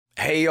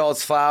Hey y'all,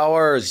 it's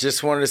Flowers.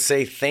 Just wanted to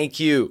say thank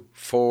you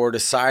for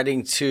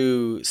deciding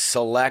to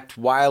select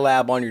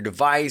YLab on your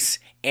device,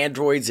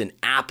 Androids and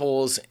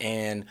Apples,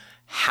 and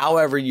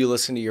however you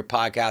listen to your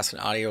podcast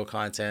and audio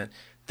content.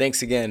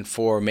 Thanks again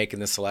for making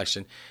the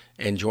selection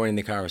and joining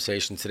the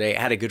conversation today.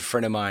 I had a good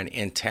friend of mine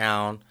in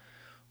town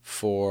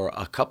for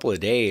a couple of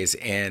days,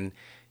 and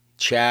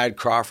Chad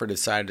Crawford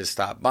decided to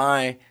stop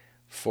by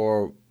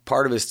for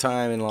part of his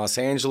time in Los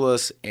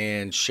Angeles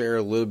and share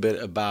a little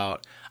bit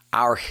about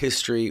our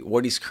history,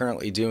 what he's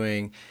currently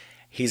doing.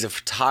 He's a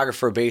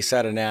photographer based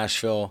out of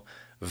Nashville,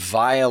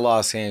 via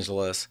Los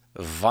Angeles,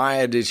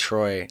 via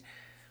Detroit.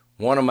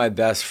 One of my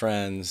best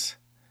friends.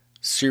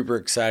 Super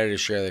excited to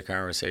share the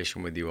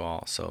conversation with you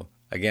all. So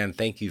again,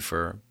 thank you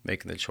for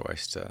making the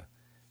choice to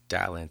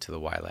dial into the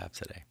YLab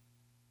today.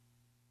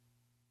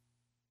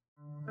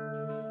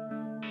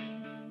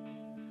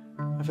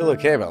 I feel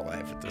okay about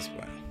life at this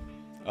point.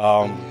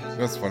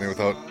 That's funny,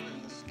 without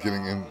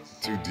getting in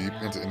too deep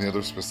into any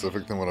other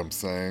specific than what I'm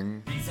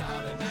saying.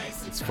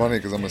 It's funny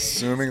because I'm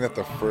assuming that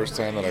the first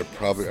time that I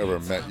probably ever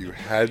met you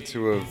had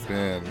to have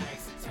been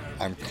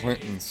on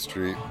Clinton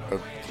Street at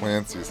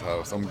Clancy's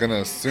house. I'm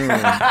gonna assume,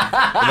 and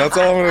that's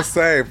all I'm gonna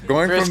say.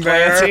 Going Chris from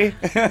there,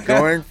 Clancy?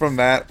 going from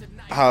that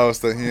house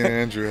that he and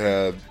Andrew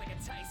had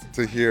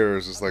to here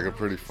is just like a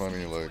pretty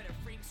funny, like,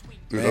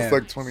 dude, Man. That's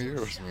like 20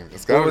 years. I mean,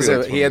 it's What gotta was be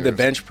like it? 20 He had the years.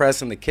 bench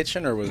press in the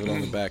kitchen, or was it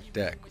on the back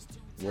deck?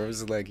 Where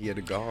was it like he had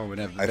to go home and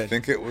have the I bench?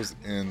 think it was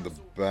in the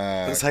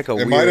back. It's like a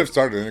It might weird- have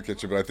started in the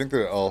kitchen, but I think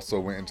that it also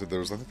went into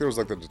I think there was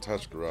like the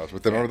detached garage.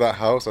 But then remember that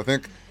house? I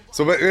think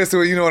so. But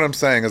basically, you know what I'm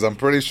saying is I'm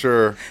pretty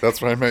sure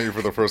that's when I met you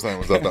for the first time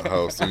was at that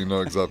house. So you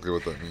know exactly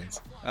what that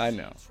means. I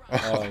know.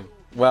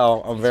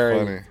 Well, I'm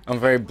funny.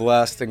 very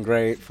blessed and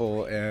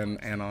grateful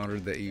and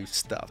honored that you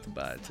stopped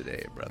by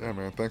today, brother. Yeah,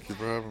 man. Thank you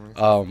for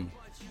having me.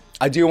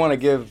 I do want to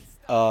give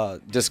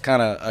just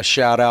kind of a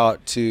shout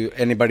out to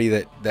anybody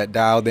that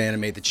dialed in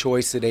and made the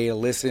choice today to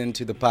listen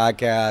to the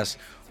podcast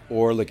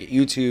or look at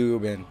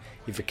YouTube. And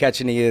if you're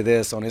catching any of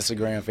this on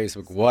Instagram,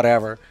 Facebook,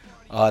 whatever,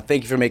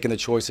 thank you for making the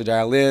choice to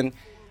dial in.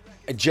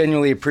 I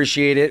genuinely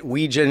appreciate it.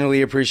 We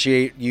genuinely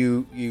appreciate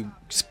you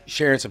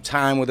sharing some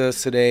time with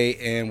us today,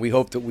 and we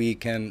hope that we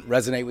can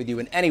resonate with you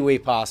in any way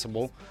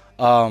possible.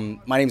 My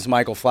name is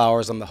Michael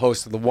Flowers. I'm the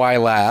host of the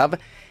YLab,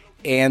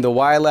 and the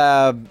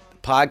YLab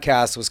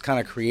podcast was kind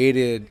of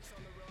created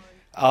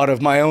out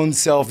of my own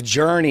self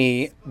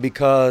journey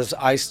because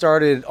I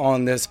started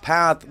on this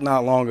path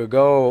not long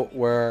ago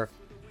where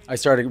I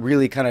started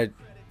really kind of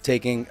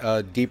taking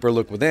a deeper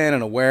look within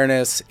and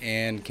awareness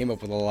and came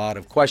up with a lot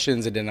of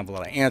questions and didn't have a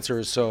lot of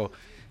answers. So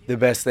the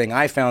best thing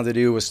I found to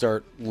do was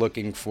start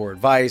looking for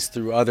advice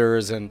through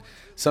others. And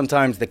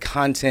sometimes the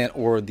content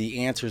or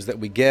the answers that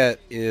we get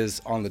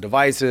is on the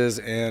devices.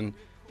 And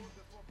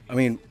I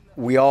mean,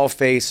 we all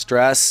face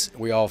stress,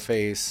 we all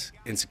face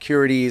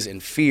insecurities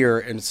and fear.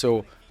 And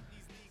so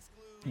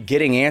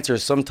getting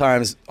answers,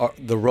 sometimes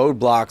the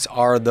roadblocks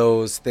are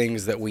those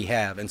things that we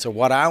have. And so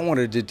what I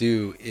wanted to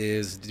do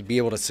is to be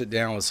able to sit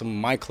down with some of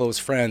my close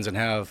friends and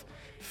have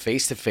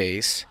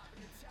face-to-face,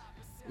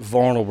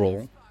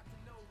 vulnerable,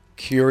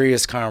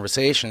 curious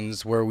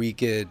conversations where we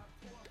could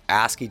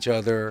ask each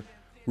other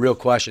real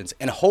questions.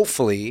 And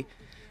hopefully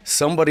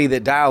somebody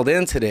that dialed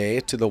in today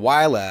to the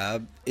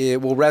YLab,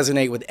 it will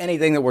resonate with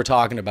anything that we're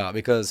talking about,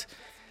 because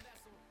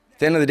at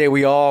the end of the day,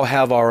 we all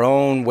have our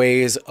own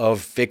ways of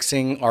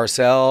fixing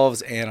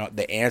ourselves and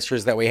the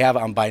answers that we have.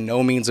 I'm by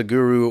no means a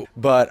guru,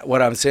 but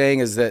what I'm saying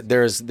is that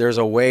there's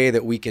a way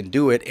that we can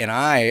do it, and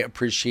I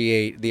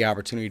appreciate the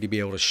opportunity to be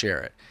able to share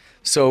it.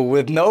 So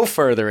with no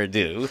further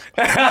ado,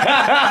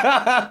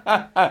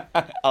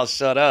 I'll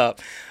shut up.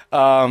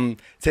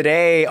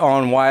 Today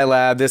on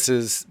YLab,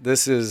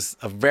 this is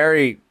a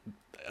very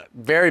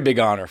big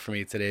honor for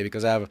me today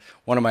because I have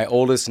one of my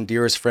oldest and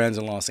dearest friends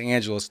in Los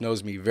Angeles,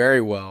 knows me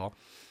very well.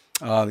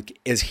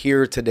 Is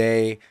here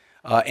today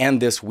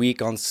and this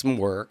week on some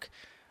work.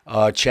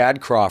 Chad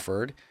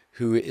Crawford,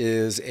 who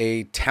is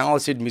a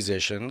talented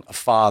musician, a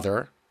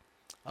father,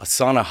 a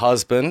son, a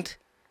husband,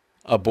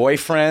 a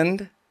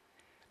boyfriend,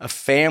 a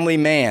family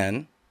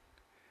man,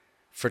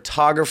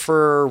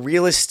 photographer,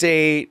 real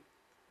estate,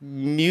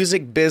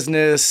 music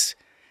business,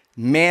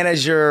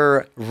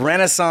 manager,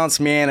 Renaissance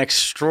man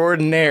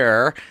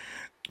extraordinaire.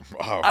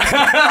 Wow.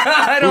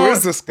 Who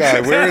is this guy?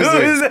 Where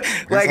is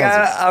he? Like,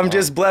 I'm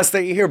just blessed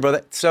that you're here,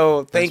 brother.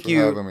 So thank Thanks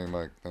you for having me,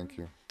 Mike. Thank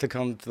you. to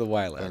come to the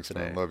YLab Thanks,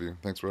 today. man. Love you.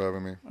 Thanks for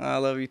having me. I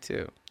love you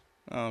too.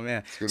 Oh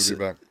man, It's good to be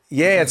back.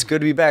 Yeah, it's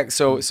good to be back.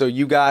 So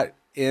you got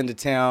into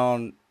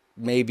town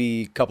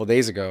maybe a couple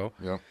days ago,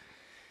 Yeah,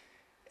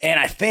 and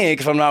I think,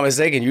 if I'm not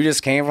mistaken, you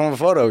just came from a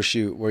photo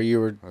shoot where you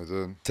were I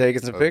did.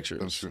 taking some I've been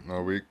pictures. shooting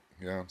all week.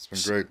 Yeah, it's been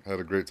great. Had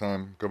a great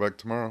time. Go back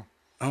tomorrow.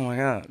 Oh my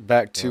God,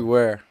 back to Yeah.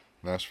 where?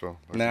 Nashville.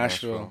 Back to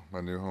Nashville.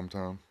 my new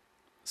hometown.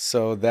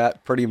 So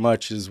that pretty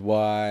much is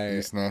why.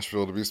 East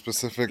Nashville, to be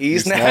specific.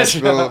 East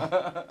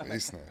Nashville.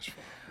 East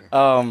Nashville.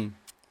 Yeah.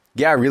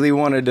 Yeah, I really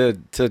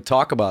wanted to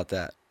talk about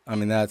that. I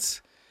mean,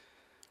 that's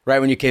right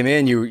when you came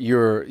in.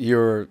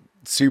 You're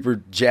super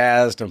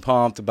jazzed and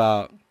pumped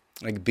about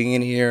like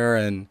being here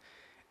and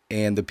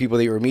the people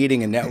that you were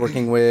meeting and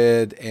networking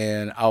with,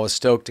 and I was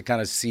stoked to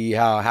kind of see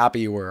how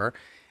happy you were,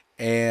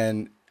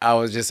 and I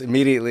was just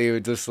immediately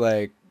just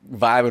like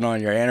vibing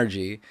on your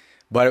energy.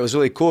 But it was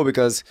really cool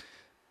because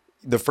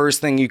the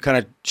first thing you kind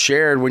of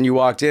shared when you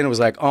walked in was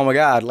like, oh my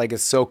God, like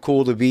it's so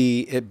cool to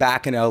be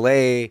back in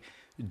LA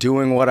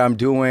doing what I'm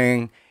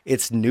doing.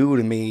 It's new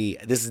to me.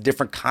 This is a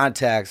different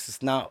context.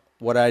 It's not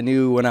what I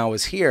knew when I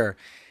was here.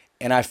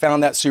 And I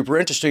found that super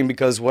interesting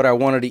because what I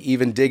wanted to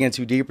even dig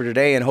into deeper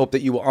today and hope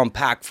that you will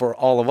unpack for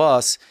all of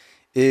us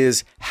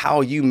is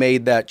how you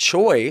made that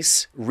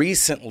choice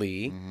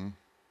recently. Mm-hmm.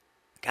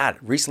 God,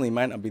 recently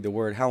might not be the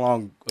word. How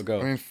long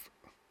ago? I mean,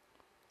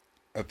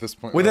 at this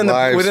point, within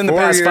the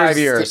past 5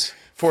 years.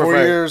 4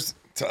 years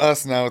to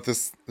us now at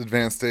this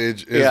advanced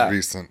stage is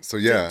recent. So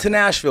yeah. To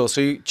Nashville.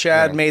 So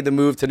Chad made the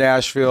move to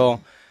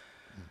Nashville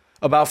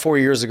about 4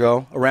 years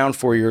ago, around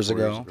 4 years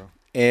ago,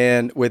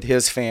 and with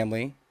his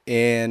family.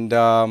 And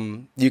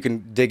you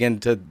can dig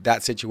into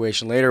that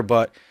situation later.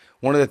 But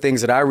one of the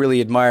things that I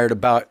really admired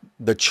about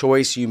the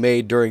choice you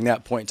made during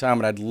that point in time,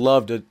 and I'd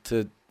love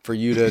for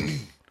you to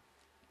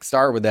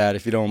start with that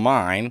if you don't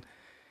mind,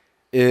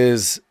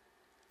 is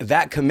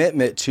that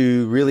commitment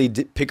to really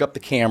pick up the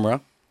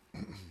camera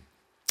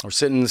or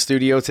sit in the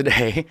studio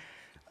today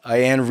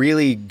and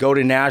really go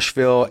to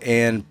Nashville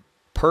and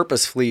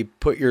purposefully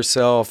put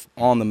yourself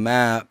on the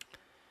map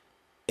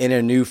in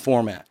a new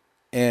format.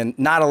 And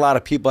not a lot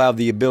of people have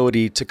the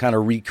ability to kind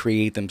of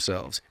recreate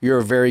themselves. You're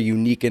a very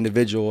unique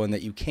individual in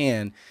that you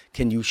can.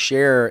 Can you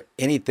share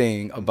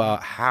anything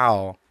about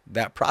how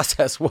that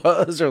process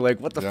was, or like,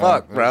 what the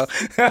fuck, bro?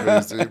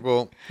 Crazy.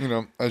 Well,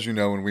 as you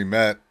know, when we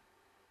met,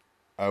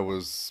 I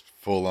was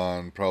full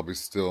on, probably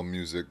still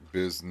music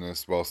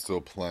business while still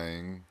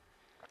playing.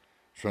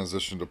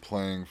 Transitioned to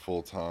playing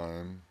full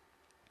time.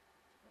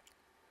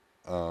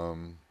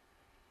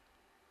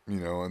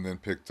 And then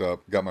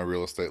got my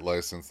real estate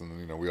license,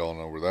 and we all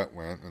know where that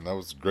went, and that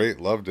was great,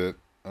 loved it.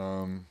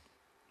 I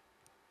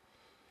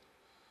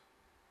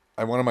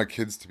wanted my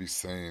kids to be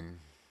sane.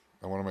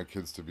 I wanted my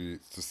kids to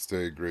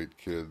stay great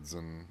kids,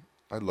 and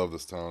I love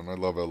this town. I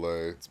love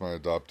LA. It's my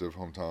adoptive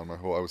hometown.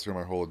 I was here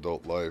my whole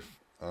adult life,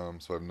 so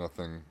I have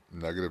nothing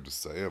negative to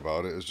say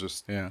about it. It's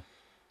just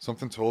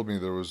something told me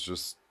there was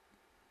just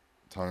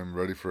time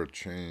ready for a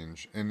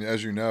change. And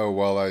as you know,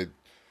 while I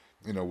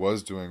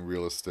was doing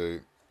real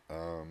estate,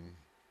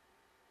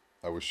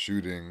 I was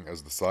shooting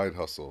as the side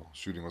hustle.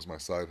 Shooting was my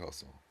side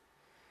hustle.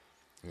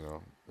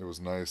 It was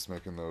nice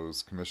making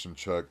those commission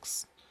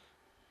checks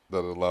that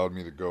allowed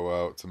me to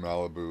go out to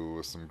Malibu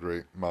with some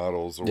great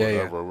models or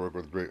whatever. I work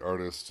with great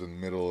artists in the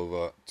middle of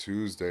a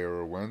Tuesday or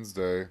a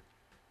Wednesday.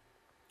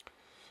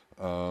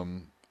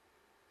 And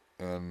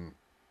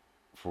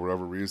for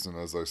whatever reason,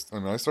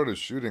 I started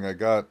shooting, I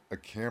got a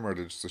camera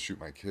to shoot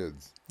my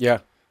kids. Yeah.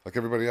 Like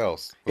everybody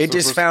else. It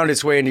just found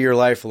its way into your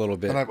life a little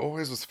bit. And I've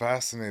always was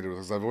fascinated with it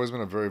because I've always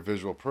been a very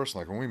visual person.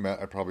 Like when we met,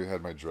 I probably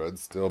had my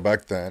dreads still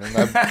back then. And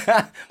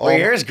well, your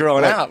hair's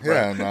growing out, bro.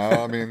 Yeah,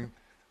 now,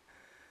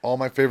 all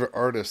my favorite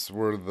artists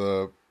were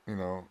the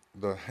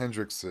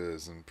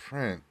Hendrixes and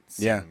Prince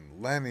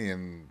and Lenny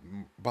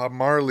and Bob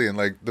Marley and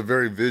like the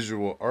very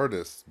visual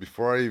artists.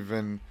 Before I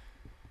even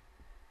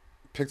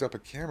picked up a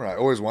camera, I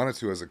always wanted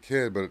to as a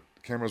kid, but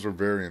cameras were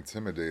very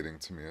intimidating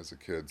to me as a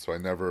kid, so I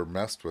never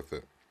messed with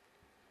it.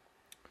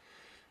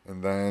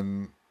 And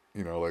then,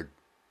 like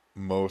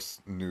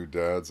most new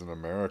dads in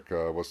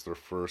America, what's their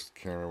first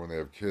camera when they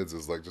have kids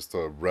is like just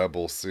a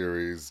Rebel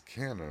series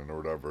Canon or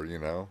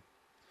whatever,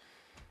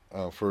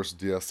 First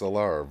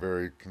DSLR,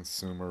 very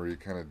consumer-y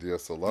kind of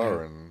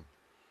DSLR. And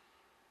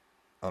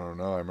I don't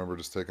know, I remember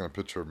just taking a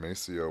picture of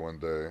Maceo one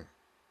day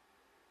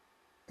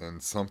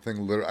and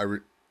something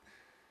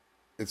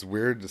it's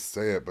weird to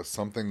say it, but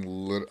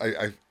something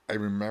I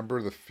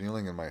remember the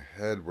feeling in my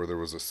head where there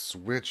was a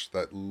switch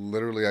that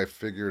literally I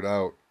figured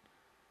out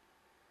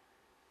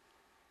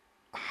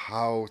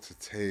how to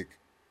take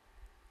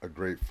a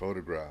great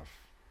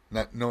photograph.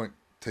 Not knowing,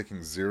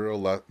 taking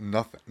zero,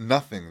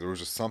 nothing. There was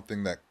just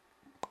something that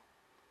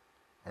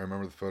I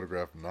remember the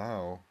photograph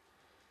now,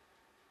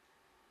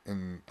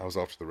 and I was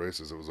off to the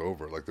races. It was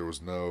over. Like there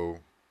was no,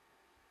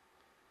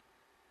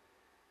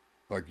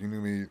 like you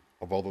knew me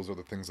of all those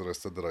other things that I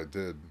said that I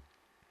did.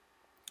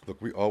 Look,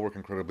 we all work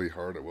incredibly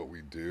hard at what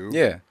we do.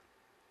 Yeah.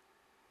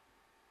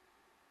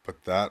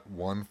 But that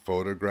one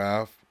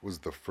photograph was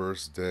the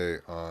first day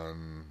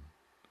on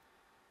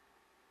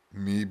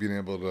me being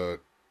able to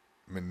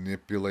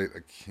manipulate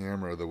a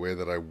camera the way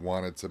that I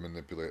wanted to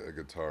manipulate a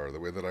guitar, the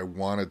way that I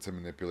wanted to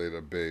manipulate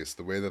a bass,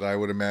 the way that I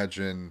would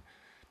imagine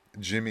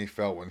Jimmy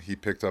felt when he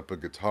picked up a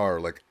guitar.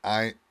 Like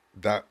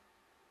that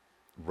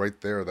right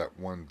there, that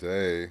one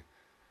day.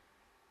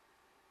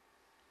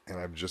 And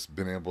I've just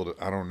been able to,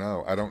 I don't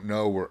know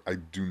I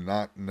do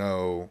not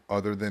know,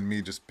 other than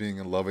me just being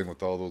in loving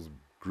with all those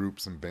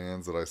groups and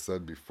bands that I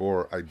said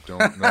before, I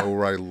don't know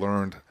where I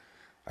learned,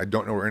 I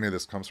don't know where any of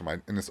this comes from.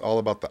 And it's all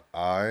about the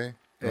I,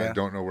 and I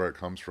don't know where it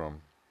comes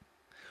from.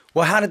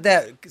 Well, how did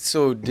that,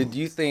 so did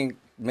you think,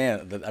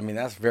 man,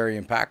 that's very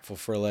impactful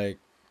for like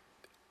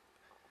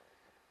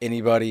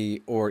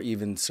anybody or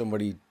even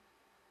somebody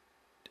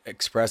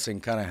expressing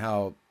kind of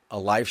how a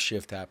life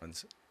shift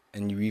happens,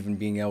 and you even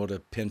being able to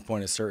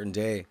pinpoint a certain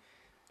day.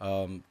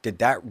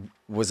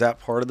 Was that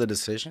part of the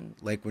decision?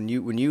 Like when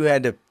you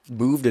had to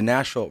move to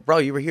Nashville, bro,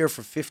 you were here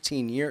for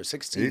 15 years,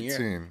 16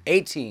 years,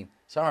 18.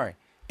 Sorry,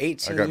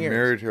 18 I got years.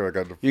 married here.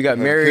 You got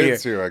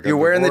married here. I got You're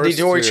wearing the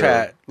Detroit here.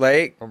 hat,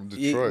 like From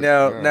Detroit.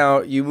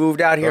 now you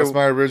moved out here. That's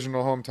my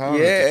original hometown.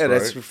 Yeah,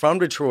 that's from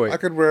Detroit. I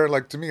could wear,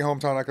 like, to me,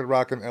 hometown. I could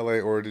rock an LA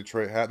or a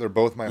Detroit hat. They're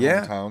both my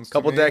hometowns.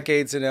 Couple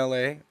decades in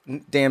LA,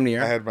 damn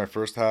near. I had my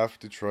first half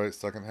Detroit,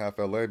 second half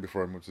LA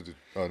before I moved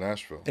to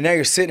Nashville. And now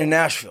you're sitting in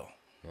Nashville.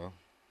 Yeah.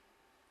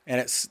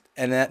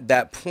 And at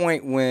that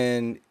point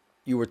when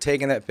you were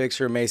taking that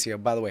picture of Maceo,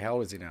 by the way, how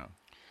old is he now?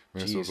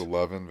 Maceo was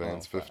 11,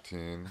 Van's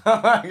 15.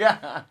 Oh my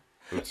God.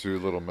 They're two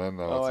little men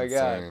now. Oh it's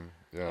my insane.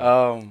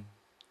 God. Yeah.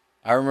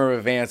 I remember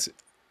Vance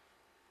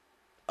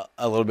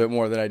a little bit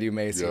more than I do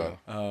Maceo.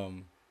 Yeah.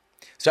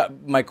 So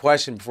my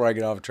question before I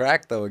get off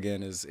track though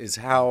again is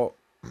how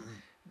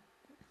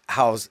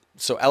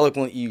so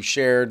eloquently you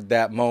shared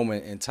that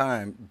moment in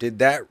time.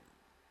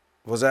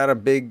 Was that a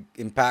big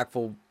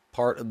impactful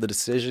part of the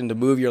decision to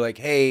move? You're like,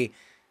 hey,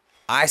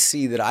 I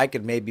see that I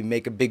could maybe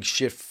make a big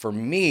shift for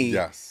me.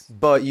 Yes.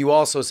 But you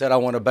also said I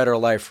want a better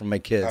life for my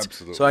kids.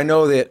 Absolutely. So I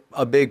know that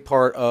a big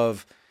part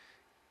of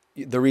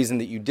the reason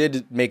that you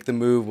did make the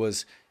move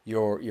was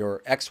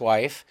your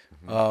ex-wife,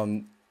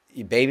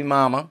 your baby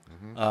mama,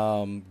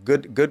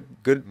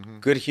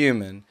 good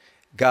human,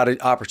 got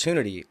an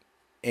opportunity.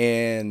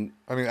 And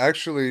I mean,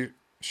 actually,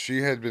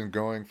 she had been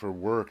going for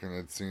work and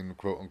had seen,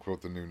 quote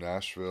unquote, the new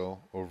Nashville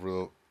over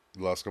the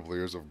last couple of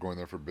years of going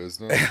there for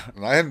business.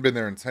 And I hadn't been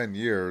there in 10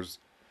 years.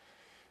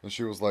 And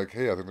she was like,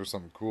 hey, I think there's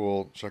something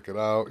cool. Check it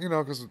out. You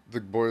know, because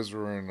the boys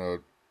were in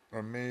an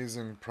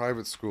amazing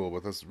private school,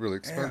 but that's really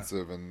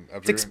expensive. Yeah. And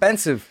it's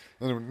expensive.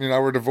 And, you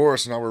know, we're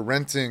divorced, and now we're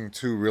renting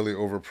two really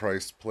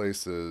overpriced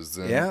places.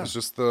 And it's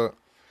just the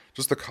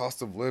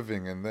cost of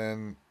living. And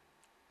then,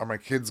 are my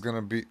kids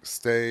going to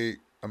stay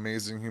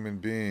amazing human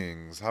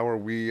beings? How are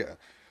we?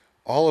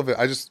 All of it.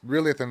 I just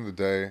really, at the end of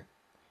the day,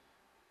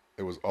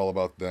 it was all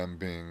about them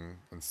being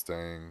and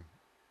staying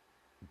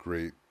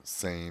great,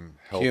 sane,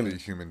 healthy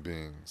human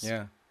beings.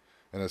 Yeah.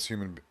 And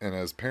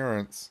as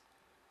parents,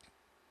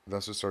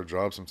 that's just our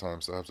job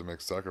sometimes to have to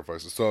make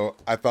sacrifices. So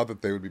I thought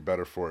that they would be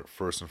better for it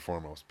first and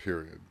foremost,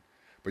 period.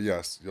 But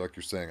yes, like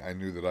you're saying, I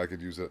knew that I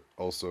could use it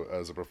also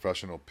as a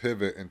professional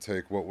pivot and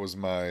take what was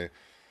my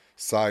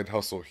side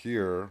hustle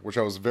here, which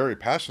I was very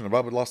passionate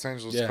about, but Los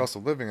Angeles cost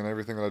of living and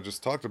everything that I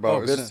just talked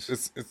about,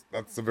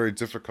 that's a very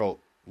difficult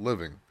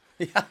living.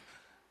 Yeah.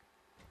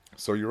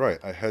 So you're right.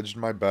 I hedged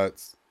my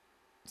bets,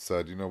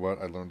 said, you know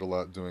what? I learned a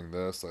lot doing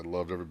this. I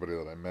loved everybody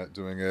that I met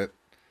doing it,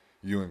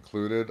 you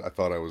included. I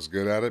thought I was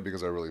good at it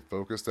because I really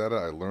focused at it.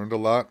 I learned a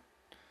lot.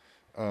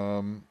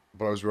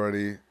 But I was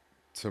ready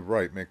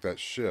to make that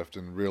shift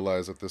and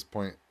realize at this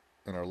point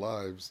in our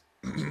lives,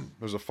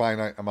 there's a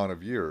finite amount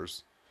of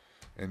years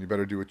and you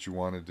better do what you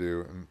want to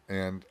do.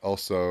 And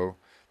also,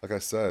 like I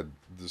said,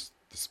 the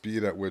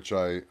speed at which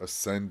I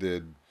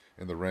ascended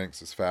in the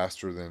ranks is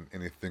faster than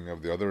anything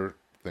of the other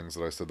things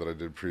that I said that I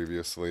did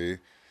previously.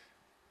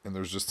 And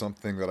there's just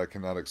something that I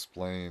cannot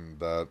explain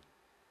that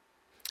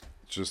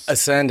just...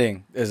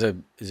 Ascending is a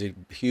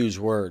huge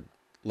word.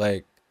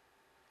 Like,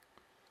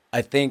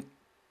 I think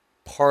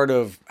part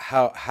of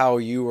how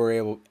you were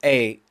able...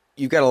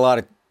 you got a lot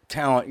of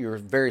talent. You're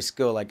very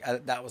skilled. Like,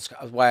 that was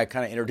why I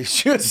kind of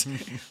introduced you as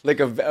like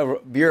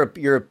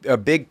you're a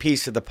big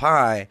piece of the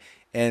pie.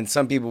 And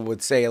some people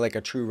would say like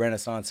a true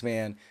Renaissance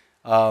man.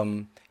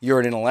 You're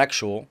an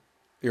intellectual.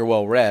 You're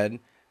well-read.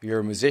 You're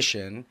a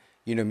musician.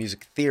 You know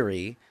music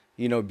theory.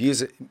 You know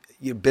music,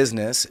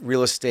 business,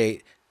 real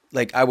estate.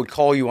 Like, I would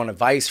call you on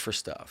advice for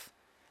stuff.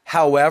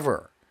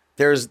 However,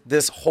 there's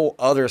this whole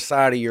other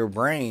side of your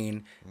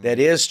brain that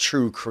is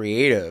true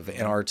creative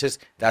and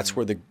artistic. That's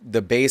where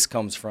the base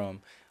comes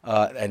from.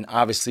 And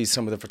obviously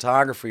some of the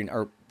photography,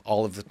 or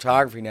all of the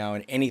photography now,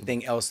 and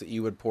anything else that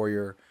you would pour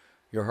your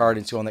heart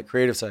into on that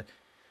creative side.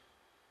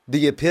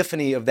 The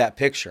epiphany of that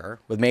picture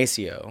with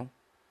Maceo,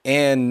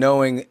 and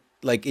knowing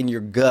like in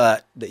your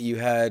gut that you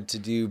had to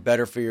do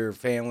better for your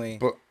family,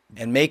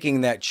 and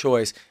making that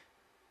choice.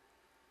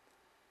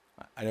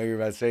 I know you're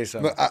about to say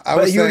something,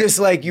 but you were just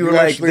like, you were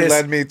like, this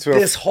led me to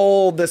this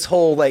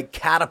whole like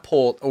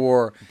catapult,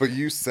 or. But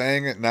you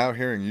saying it now,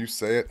 hearing you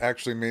say it,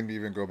 actually made me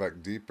even go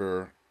back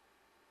deeper,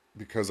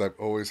 because I've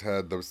always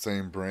had the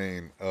same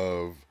brain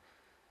of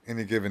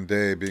any given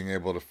day being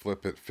able to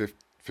flip it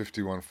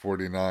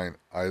 51-49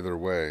 either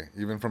way.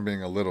 Even from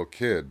being a little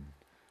kid,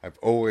 I've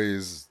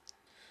always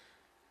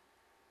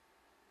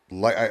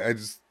I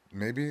just.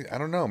 Maybe, I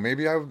don't know.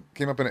 Maybe I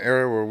came up in an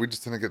era where we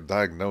just didn't get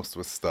diagnosed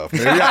with stuff.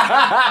 Maybe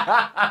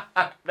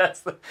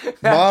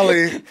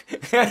Molly,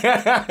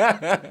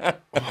 my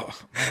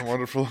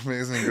wonderful,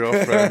 amazing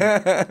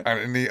girlfriend,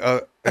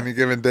 any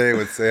given day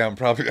would say I'm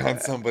probably on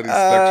somebody's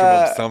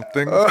spectrum of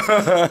something.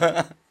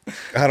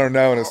 I don't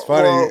know, and it's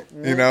funny,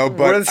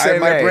 but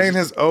my brain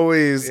has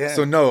always... Yeah.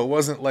 So no, it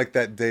wasn't like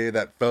that day,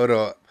 that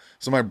photo.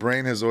 So my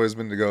brain has always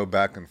been to go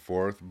back and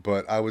forth,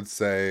 but I would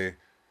say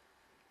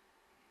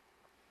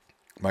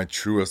my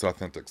truest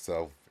authentic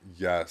self,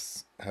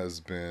 yes, has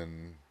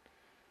been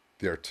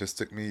the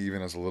artistic me.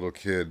 Even as a little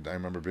kid, I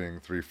remember being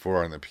 3,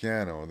 4 on the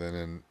piano, then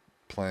in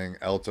playing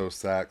alto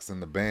sax in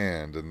the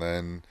band, and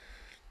then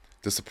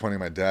disappointing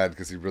my dad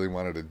because he really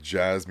wanted a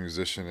jazz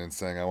musician and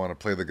saying, I want to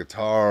play the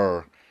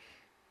guitar.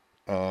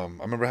 I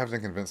remember having to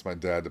convince my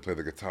dad to play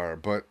the guitar,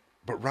 but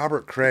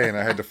Robert Cray, and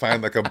I had to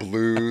find like a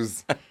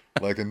blues,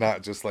 like, and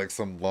not just like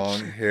some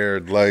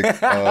long-haired like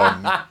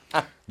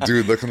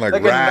dude looking like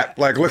rap,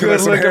 like looking like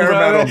some hair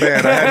metal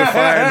band. I had to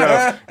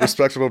find a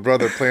respectable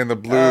brother playing the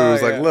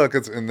blues. Like, look,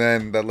 and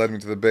then that led me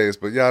to the bass,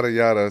 but yada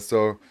yada.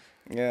 So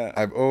Yeah.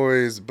 I've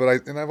always,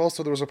 I've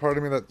also, there was a part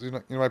of me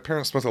that, my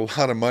parents spent a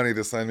lot of money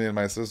to send me and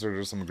my sister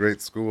to some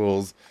great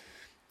schools,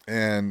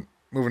 and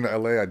moving to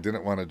LA, I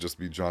didn't want to just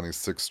be Johnny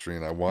Sixth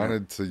String. I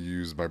wanted to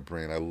use my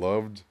brain. I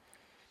loved,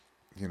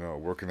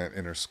 working at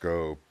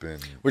Interscope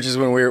and Which is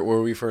when where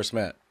we first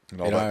met.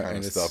 and all that kind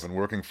of stuff, and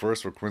working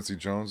first for Quincy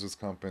Jones's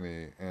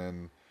company,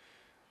 and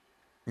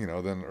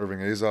then Irving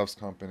Azoff's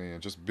company,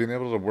 and just being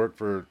able to work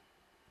for,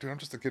 dude, I'm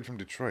just a kid from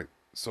Detroit.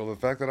 So the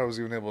fact that I was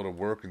even able to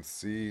work and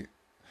see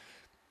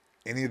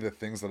any of the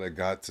things that I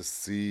got to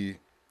see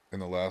in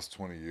the last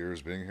 20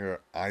 years being here,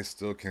 I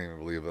still can't even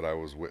believe that I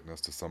was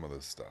witness to some of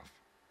this stuff.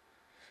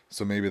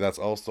 So maybe that's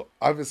also,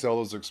 obviously all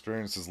those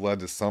experiences led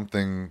to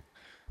something.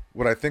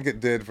 What I think it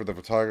did for the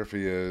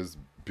photography is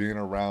being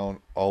around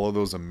all of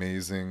those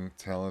amazing,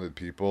 talented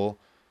people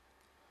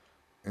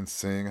and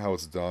seeing how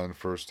it's done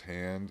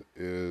firsthand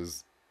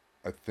is,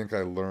 I think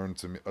I learned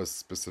to a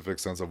specific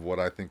sense of what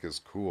I think is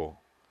cool.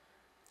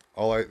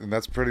 And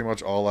that's pretty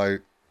much all I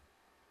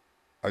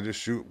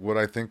just shoot what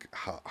I think,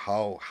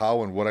 how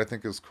and what I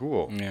think is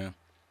cool. Yeah.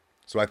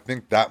 So I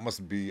think that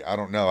must be, I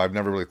don't know. I've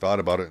never really thought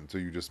about it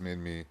until you just made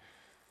me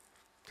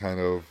kind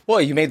of.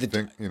 Well, you made the,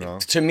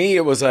 think, to me,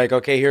 it was like,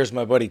 okay, here's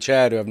my buddy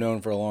Chad, who I've known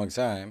for a long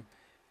time,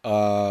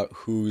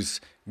 who's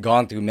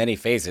gone through many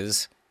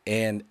phases,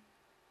 and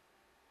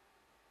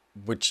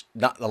which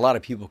not a lot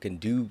of people can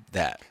do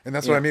that. And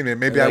that's what I mean.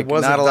 Maybe like, I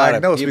wasn't not a lot of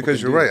diagnosed, people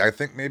because can you're do right. I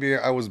think maybe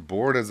I was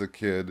bored as a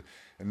kid,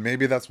 and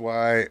maybe that's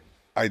why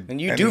And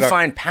you do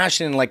find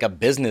passion in like a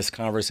business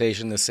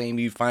conversation the same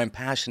you find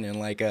passion in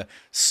like a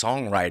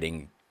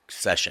songwriting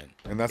session.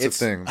 And that's the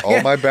thing.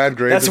 All my bad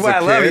grades. That's as why a I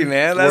love kid you,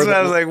 man. That's were why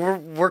I was like,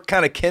 we're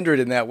kind of kindred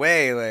in that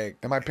way. Like,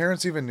 and my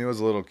parents even knew as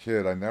a little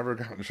kid, I never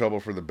got in trouble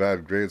for the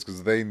bad grades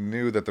because they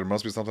knew that there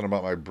must be something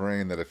about my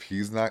brain that if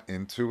he's not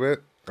into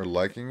it or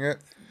liking it,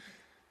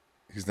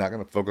 he's not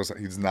going to focus.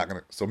 He's not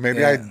going to. So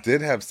maybe I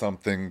did have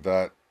something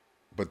that,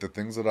 but the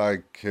things that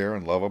I care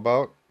and love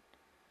about,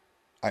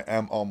 I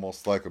am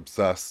almost like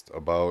obsessed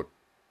about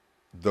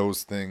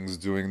those things,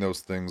 doing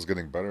those things,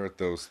 getting better at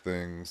those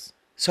things.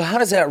 so how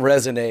does that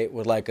resonate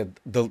with like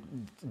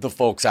the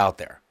folks out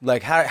there?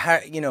 Like how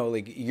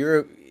like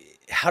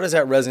how does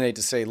that resonate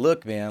to say,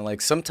 look, man,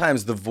 like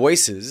sometimes the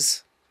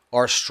voices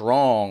are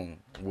strong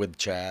with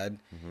Chad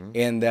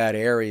in that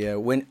area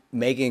when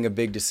making a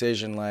big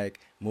decision like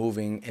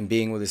moving and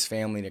being with his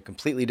family in a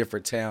completely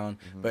different town,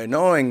 but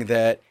knowing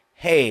that,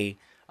 hey,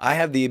 I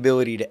have the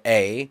ability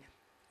to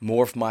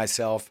morph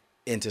myself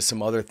into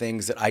some other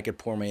things that I could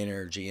pour my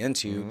energy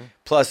into.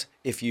 Plus,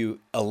 if you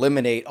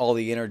eliminate all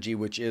the energy,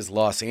 which is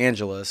Los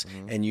Angeles,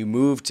 and you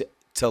move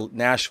to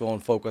Nashville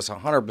and focus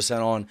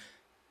 100% on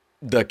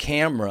the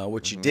camera,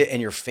 which you did,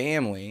 and your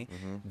family,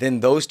 then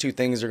those two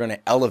things are going to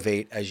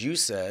elevate, as you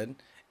said,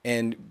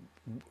 and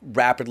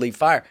rapidly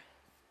fire.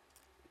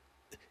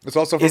 It's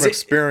also from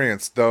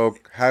experience, though,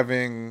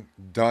 having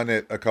done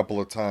it a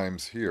couple of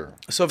times here.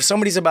 So if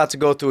somebody's about to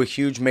go through a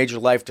huge major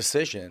life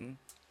decision,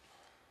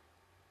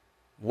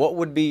 what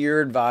would be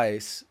your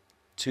advice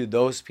to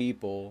those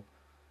people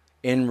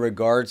in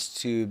regards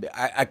to,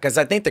 because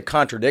I think the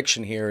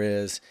contradiction here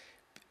is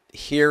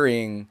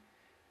hearing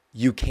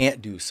you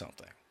can't do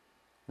something,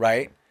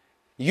 right?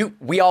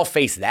 We all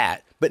face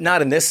that, but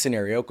not in this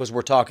scenario because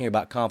we're talking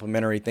about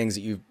complementary things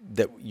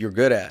that you're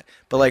good at.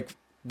 But like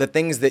the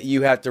things that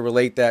you have to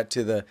relate that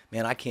to the,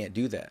 man, I can't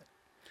do that.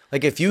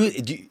 Like if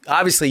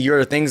obviously you're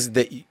the things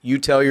that you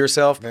tell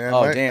yourself, man,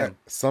 damn.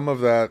 Some of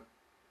that,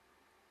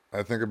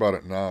 I think about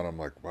it now and I'm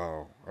like,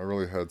 wow, I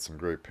really had some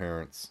great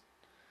parents.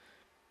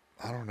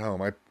 I don't know.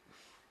 My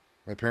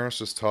parents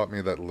just taught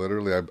me that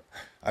literally,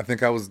 I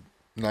think I was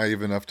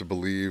naive enough to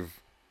believe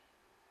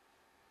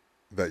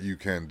that you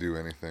can do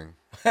anything.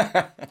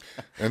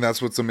 And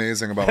that's what's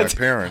amazing about my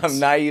parents. I'm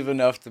naive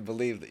enough to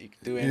believe that you can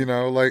do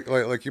anything.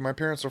 Like you, my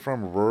parents are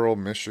from rural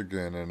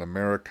Michigan and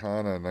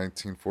Americana,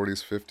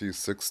 1940s, 50s,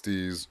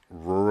 60s,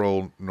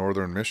 rural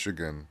northern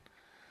Michigan.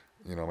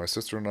 My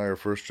sister and I are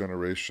first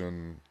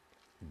generation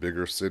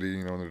bigger city,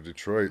 in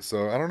Detroit.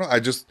 So I don't know.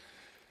 I just,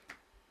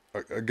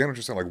 again, what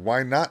you're saying, like,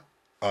 why not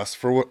us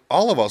for what,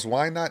 all of us,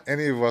 why not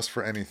any of us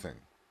for anything?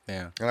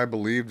 Yeah. And I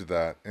believed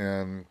that.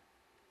 And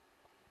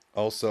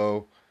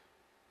also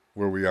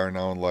where we are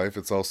now in life,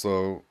 it's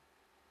also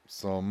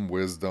some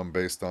wisdom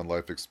based on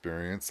life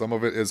experience. Some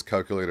of it is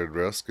calculated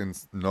risk and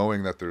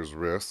knowing that there's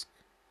risk.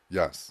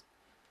 Yes.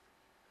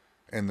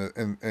 and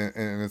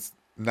it's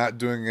not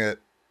doing it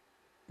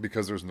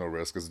because there's no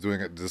risk. It's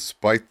doing it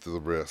despite the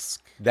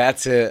risk.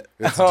 That's it.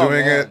 It's Oh,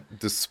 doing man. it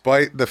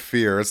despite the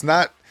fear. It's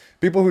not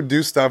people who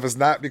do stuff. It's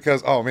not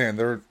because, oh man,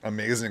 they're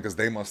amazing because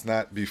they must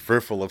not be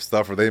fearful of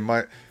stuff, or they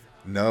might.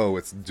 No,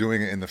 it's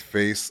doing it in the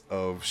face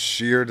of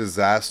sheer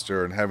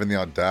disaster and having the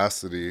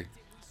audacity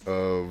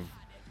of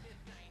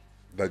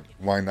that.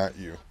 Why not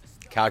you?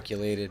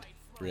 Calculated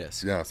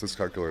risk. Yeah, it's this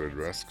calculated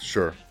risk.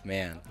 Sure.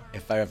 Man,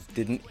 if I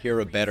didn't hear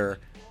a better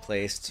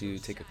place to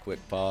take a quick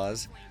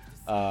pause,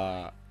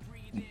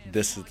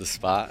 this is the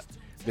spot,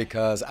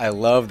 because I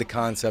love the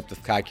concept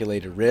of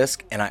calculated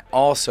risk. And I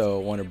also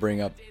want to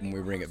bring up, when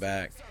we bring it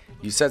back,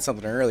 you said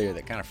something earlier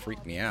that kind of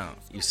freaked me out.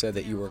 You said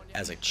that you were,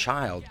 as a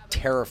child,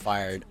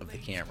 terrified of the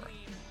camera.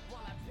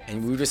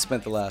 And we just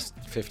spent the last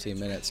 15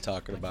 minutes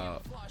talking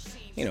about,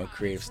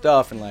 creative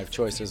stuff and life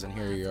choices, and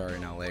here you are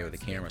in LA with a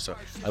camera. So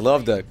I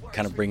love to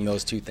kind of bring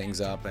those two things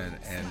up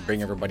and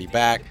bring everybody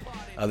back.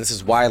 This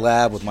is Y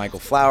Lab with Michael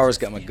Flowers.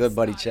 Got my good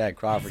buddy Chad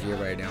Crawford here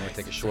right now. We're going to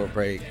take a short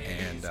break,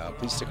 and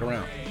please stick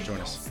around. Join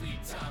us.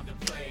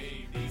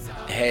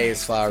 Hey,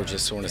 it's Flowers.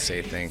 Just want to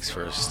say thanks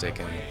for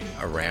sticking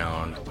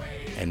around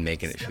and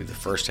making it through the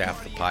first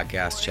half of the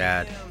podcast.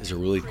 Chad is a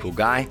really cool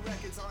guy,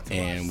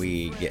 and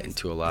we get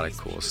into a lot of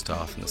cool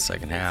stuff in the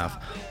second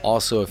half.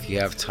 Also, if you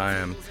have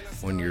time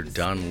when you're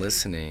done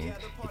listening,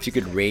 if you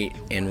could rate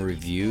and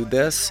review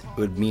this, it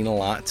would mean a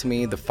lot to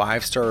me. The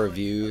 5-star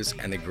reviews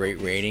and the great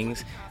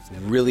ratings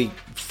really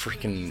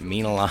freaking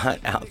mean a lot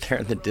out there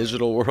in the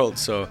digital world.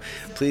 So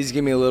please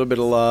give me a little bit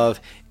of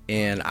love,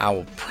 and I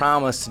will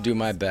promise to do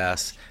my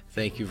best.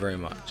 Thank you very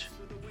much.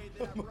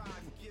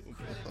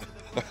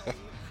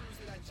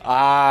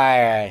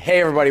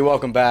 Hey everybody,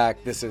 welcome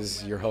back. This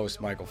is your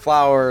host Michael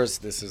Flowers.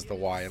 This is the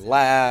Y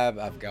Lab.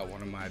 I've got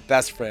one of my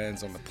best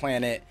friends on the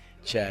planet,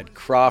 Chad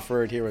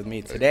Crawford, here with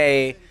me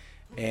today,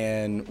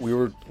 and we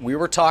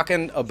were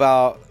talking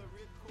about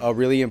a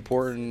really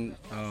important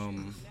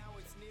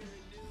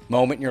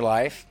moment in your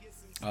life,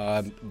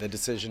 the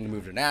decision to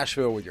move to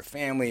Nashville with your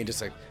family, and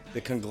just like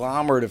the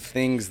conglomerate of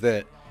things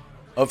that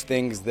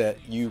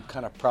you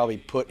kind of probably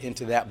put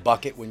into that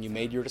bucket when you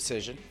made your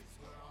decision.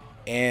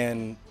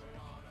 And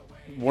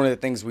one of the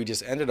things we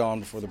just ended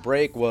on before the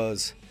break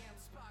was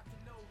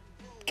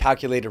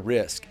calculated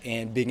risk,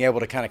 and being able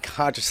to kind of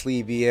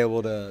consciously be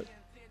able to,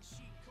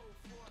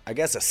 I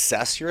guess,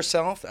 assess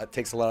yourself. That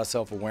takes a lot of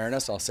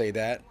self-awareness. I'll say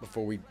that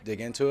before we dig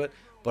into it.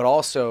 But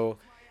also,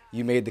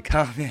 you made the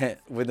comment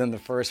within the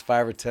first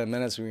 5 or 10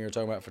 minutes when you were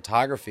talking about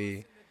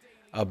photography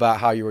about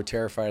how you were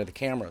terrified of the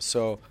camera.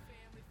 So,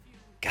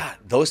 God,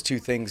 those two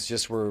things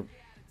just were,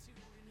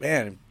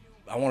 man,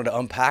 I wanted to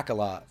unpack a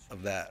lot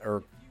of that.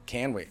 Or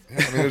can we?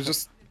 Yeah, I mean, it's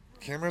just,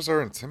 cameras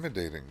are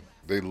intimidating.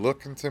 They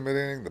look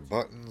intimidating. The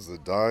buttons, the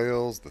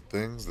dials, the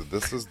things, the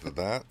thises, the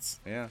that's.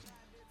 Yeah.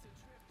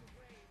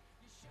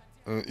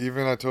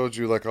 Even I told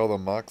you, like, all the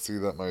moxie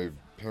that my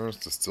parents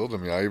distilled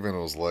in me, I even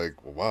was like,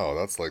 wow,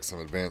 that's like some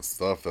advanced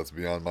stuff that's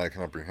beyond my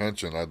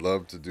comprehension. I'd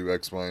love to do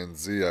X, Y, and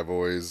Z. I've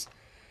always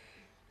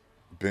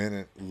been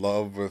in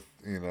love with,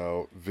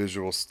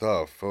 visual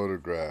stuff,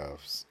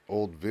 photographs,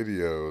 old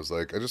videos.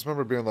 Like, I just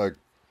remember being like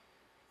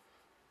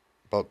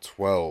about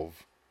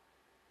 12,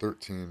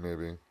 13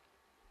 maybe.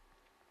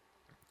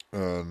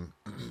 And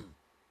I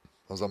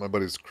was at my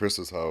buddy's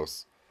Chris's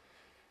house,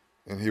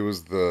 and he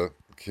was the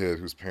kid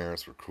whose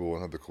parents were cool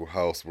and had the cool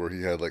house where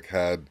he had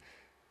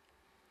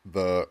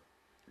the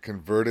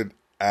converted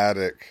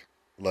attic,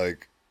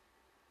 like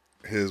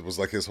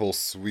his whole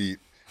suite.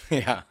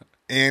 Yeah.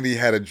 And he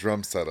had a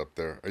drum set up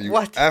there. Are you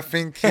What?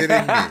 effing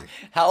kidding me?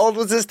 How old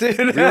was this dude?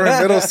 We were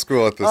in middle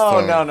school at this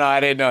time. Oh, no, I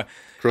didn't know.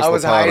 Chris I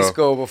was Lopato. high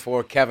school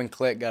before Kevin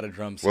Click got a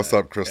drum set. What's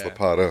up, Chris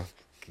Lopato?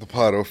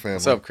 Lopato family.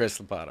 What's up, Chris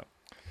Lopato?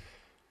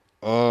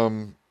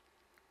 And,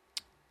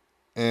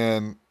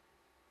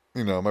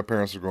 my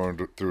parents were going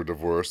through a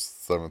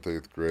divorce, 7th,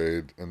 8th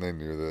grade, and they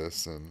knew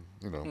this, and,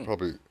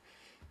 probably,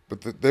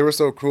 but they were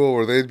so cool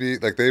where they'd be,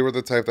 like, they were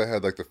the type that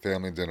had, like, the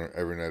family dinner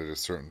every night at a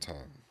certain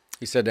time.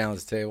 You sat down at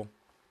the table?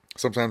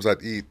 Sometimes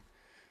I'd eat.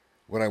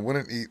 When I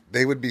wouldn't eat,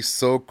 they would be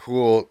so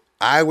cool.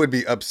 I would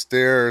be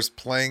upstairs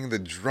playing the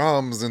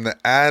drums in the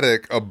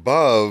attic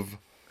above,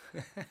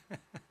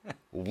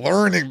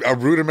 learning a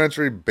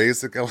rudimentary,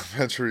 basic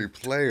elementary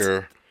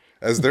player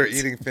as they're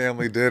eating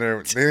family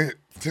dinner. They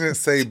didn't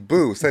say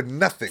boo, said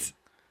nothing.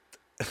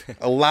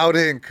 Allowed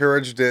it,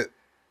 encouraged it.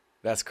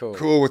 That's cool.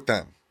 Cool with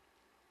them.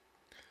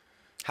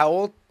 How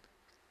old?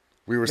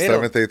 We were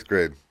Middle. 7th, 8th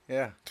grade.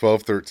 Yeah.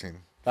 12, 13.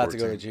 About 14. to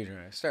go to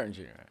junior high. Starting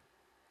junior high.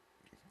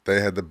 They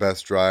had the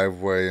best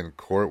driveway in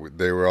court.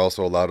 They were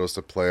also allowed us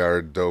to play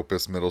our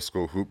dopest middle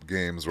school hoop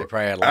games probably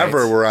had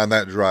wherever lights. we're on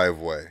that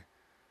driveway.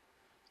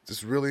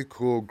 Just really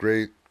cool,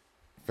 great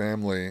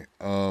family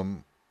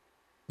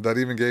that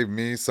even gave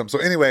me some. So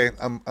anyway,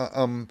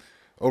 I'm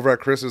over at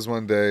Chris's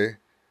one day,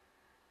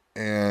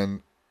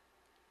 and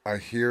I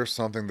hear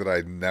something that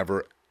I'd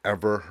never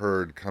ever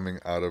heard coming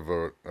out of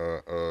it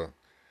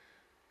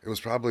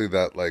was probably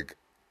that like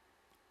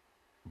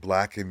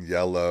black and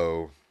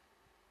yellow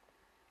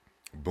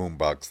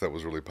boombox that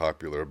was really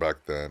popular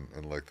back then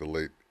in like the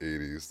late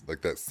 80s.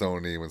 Like that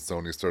Sony, when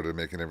Sony started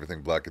making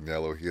everything black and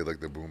yellow, he had like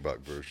the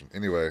boombox version.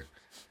 Anyway,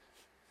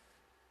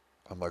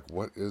 I'm like,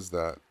 what is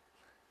that?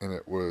 And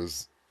it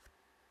was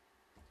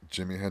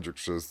Jimi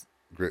Hendrix's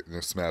great,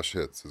 smash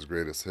hits, his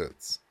greatest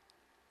hits.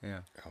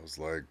 Yeah. I was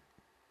like,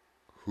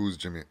 who's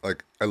Jimmy?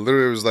 Like, I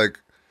literally was like,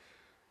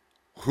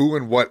 who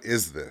and what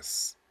is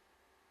this?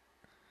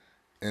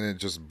 And it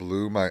just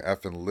blew my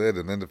effing lid.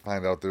 And then to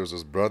find out there was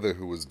this brother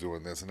who was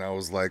doing this. And I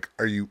was like,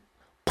 are you,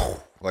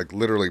 like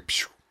literally,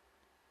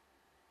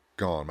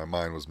 gone. My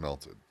mind was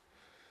melted.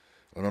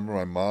 I remember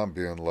my mom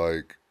being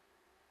like,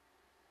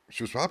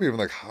 she was probably even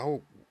like,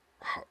 how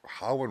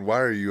and why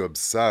are you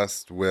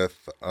obsessed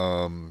with,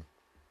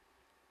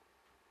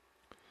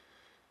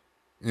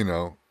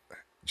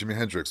 Jimi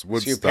Hendrix,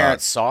 Woodstock? So your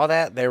parents saw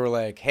that? They were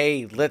like,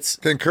 hey, let's...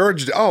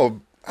 Encouraged,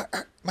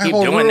 my keep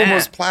whole doing room that.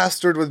 was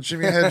plastered with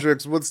Jimi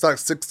Hendrix, Woodstock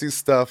 60s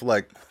stuff,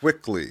 like,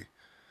 quickly.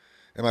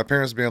 And my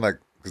parents being like,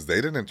 because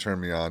they didn't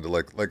turn me on to,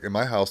 like in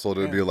my household,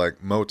 it would be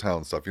like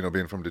Motown stuff,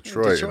 being from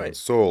Detroit. And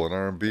soul and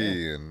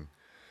R&B and...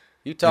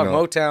 You talk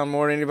Motown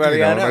more than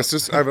anybody I know. My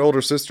sister, I have an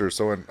older sister,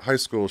 so in high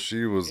school,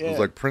 she was, it was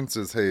like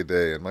Prince's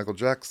heyday and Michael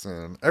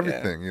Jackson,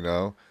 everything,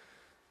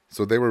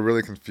 So they were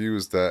really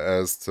confused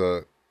as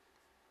to...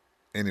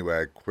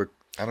 Anyway,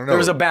 I don't know. There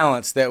was a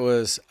balance that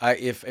was,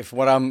 if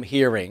what I'm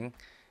hearing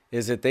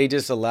is that they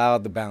just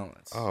allowed the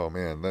balance. Oh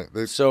man,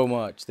 so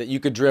much that you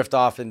could drift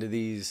off into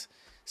these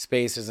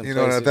spaces and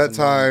places. At that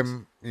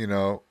time,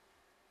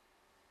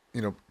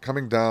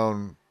 coming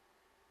down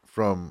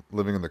from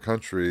living in the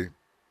country,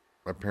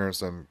 my parents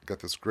then got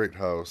this great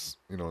house,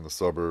 in the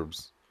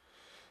suburbs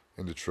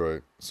in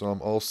Detroit. So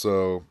I'm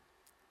also,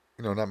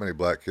 not many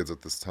black kids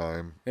at this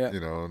time, in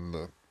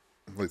the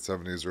late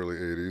 70s, early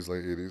 80s,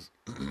 late 80s.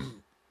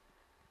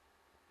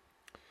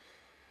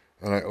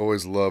 And I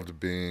always loved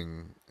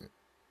being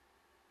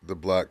the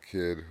black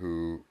kid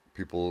who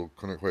people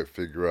couldn't quite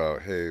figure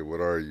out, hey, what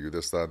are you,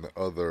 this, that, and the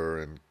other.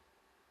 And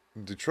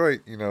in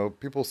Detroit,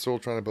 people still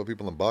trying to put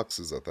people in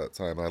boxes at that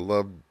time. And I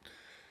loved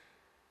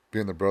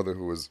being the brother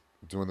who was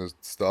doing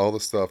all the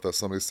stuff that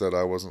somebody said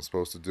I wasn't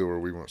supposed to do or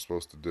we weren't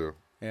supposed to do.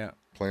 Yeah.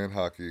 Playing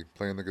hockey,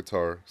 playing the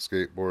guitar,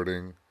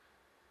 skateboarding,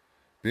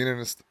 being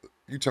in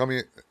you tell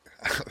me,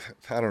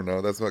 I don't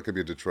know, that's what could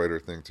be a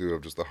Detroiter thing too,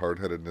 of just the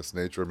hard-headedness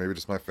nature, or maybe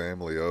just my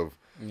family of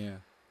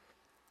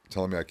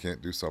telling me I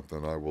can't do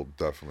something, I will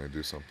definitely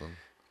do something.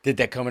 Did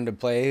that come into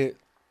play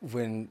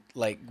when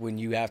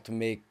you have to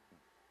make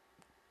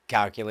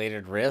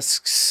calculated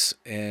risks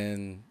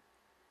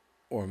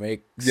or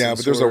make but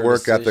there's a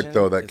work ethic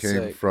though that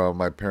came from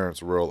my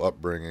parents' rural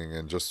upbringing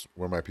and just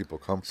where my people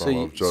come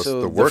from,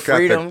 the work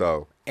ethic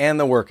though. And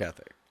the work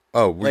ethic.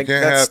 Oh, we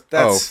can't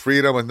have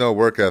freedom with no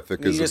work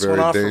ethic is a very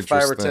dangerous thing. You just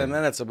went off for 5 or 10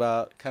 minutes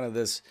about kind of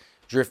this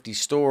drifty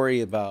story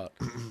about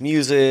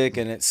music,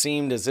 and it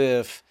seemed as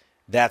if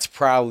that's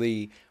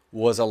probably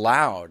was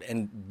allowed.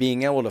 And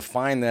being able to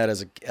find that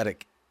as a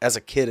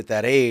kid at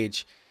that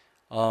age,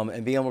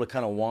 and being able to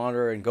kind of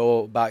wander and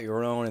go about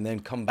your own, and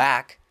then come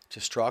back to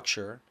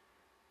structure,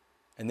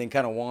 and then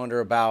kind of wander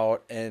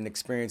about and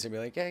experience and be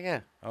like,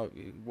 oh,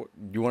 you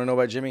want to know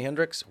about Jimi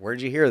Hendrix?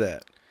 Where'd you hear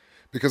that?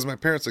 Because my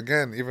parents,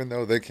 again, even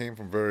though they came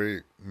from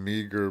very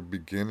meager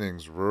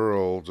beginnings,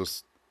 rural,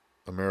 just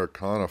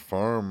Americana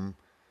farm,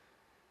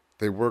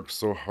 they worked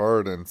so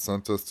hard and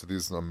sent us to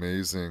these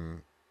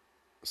amazing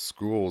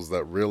schools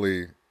that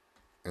really,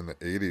 in the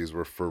 80s,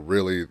 were for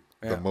really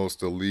the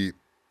most elite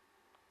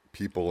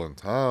people in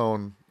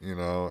town,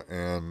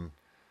 and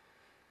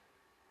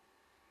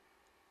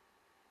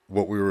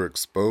what we were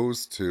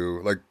exposed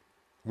to,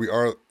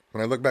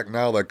 when I look back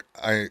now,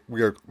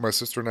 my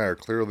sister and I are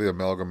clearly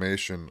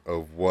amalgamation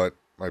of what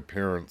my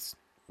parents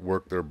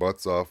worked their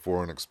butts off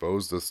for and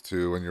exposed us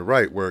to. And you're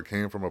right, where it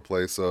came from a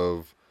place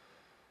of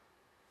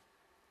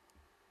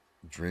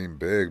dream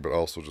big, but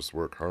also just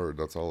work hard.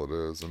 That's all it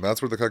is. And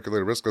that's where the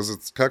calculated risk is.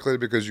 It's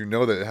calculated because you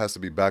know that it has to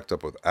be backed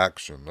up with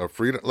action.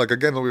 Freedom,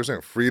 again, what we were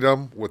saying,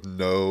 freedom with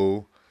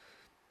no,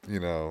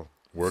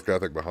 work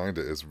ethic behind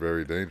it is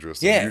very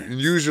dangerous. Yeah. And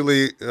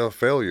usually a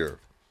failure.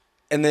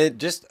 And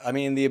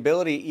the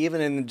ability,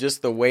 even in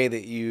just the way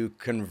that you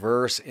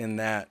converse in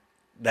that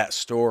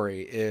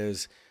story,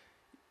 is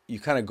you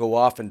kind of go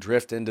off and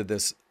drift into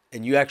this,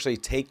 and you actually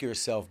take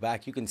yourself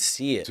back. You can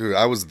see it. Dude,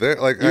 I was there.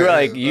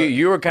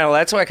 You were kind of,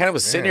 that's why I kind of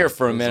was sitting here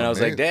for a minute. I was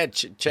like, Dad,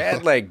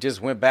 Chad, just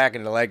went back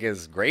into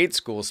his grade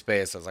school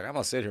space. I was like, I'm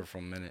going to sit here for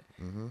a minute.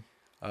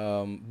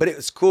 Mm-hmm. But it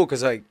was cool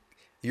because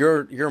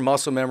your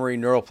muscle memory,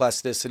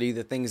 neuroplasticity,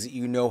 the things that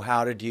you know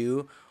how to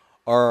do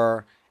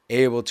are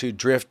able to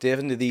drift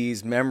into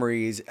these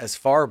memories as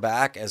far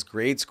back as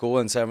grade school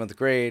and 7th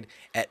grade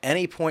at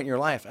any point in your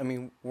life. I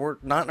mean, we're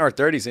not in our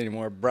 30s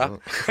anymore, bro.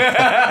 We're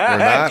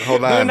not?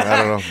 Hold on.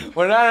 I don't know.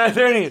 We're not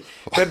in our 30s.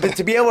 But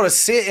to be able to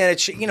sit and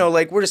it's,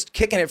 we're just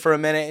kicking it for a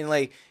minute,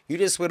 and you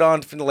just went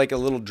on to a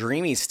little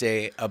dreamy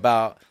state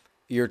about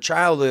your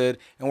childhood,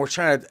 and we're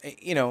trying to,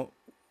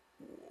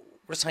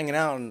 we're just hanging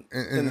out in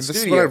the this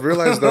studio. is what I've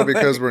realized though,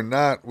 because we're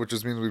not, which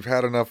just means we've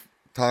had enough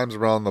times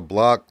around the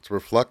block to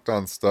reflect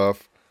on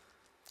stuff.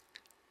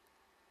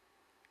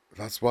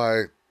 That's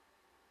why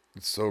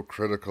it's so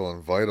critical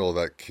and vital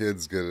that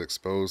kids get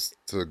exposed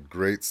to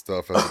great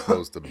stuff as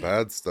opposed to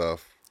bad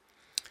stuff.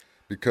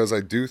 Because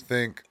I do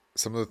think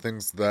some of the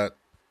things that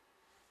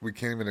we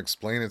can't even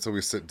explain until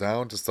we sit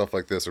down to stuff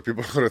like this, or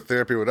people go to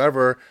therapy,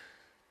 whatever,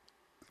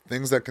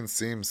 things that can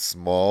seem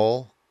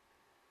small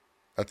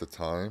at the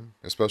time,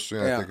 especially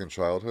I think in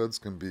childhoods,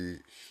 can be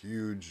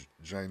huge,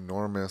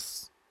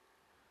 ginormous.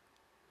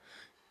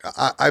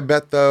 I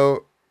bet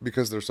though,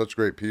 because they're such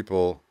great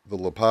people, the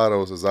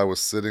Lopatos, as I was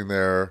sitting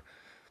there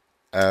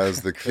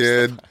as the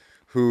kid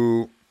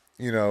who,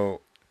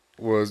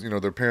 was,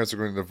 their parents are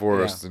getting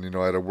divorced, and,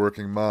 I had a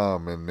working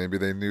mom, and maybe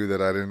they knew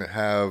that I didn't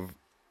have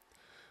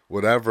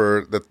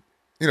whatever that,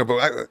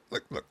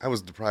 but I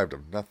was deprived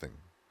of nothing.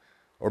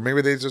 Or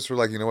maybe they just were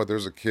like,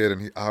 there's a kid and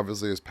he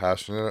obviously is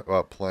passionate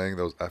about playing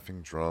those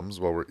effing drums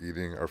while we're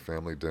eating our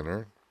family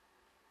dinner.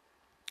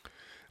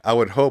 I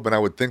would hope and I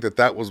would think that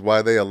that was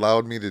why they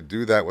allowed me to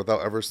do that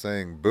without ever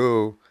saying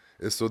boo,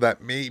 is so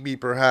that maybe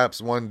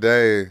perhaps one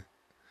day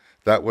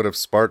that would have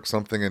sparked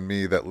something in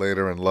me that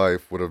later in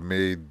life would have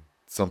made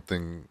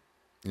something,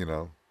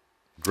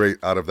 great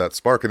out of that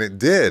spark, and it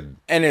did.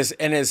 And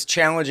as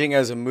challenging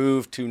as a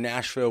move to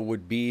Nashville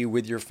would be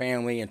with your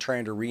family and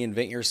trying to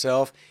reinvent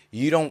yourself,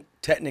 you don't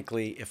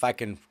technically, if I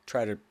can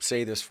try to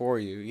say this for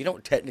you, you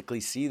don't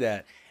technically see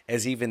that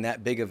as even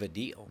that big of a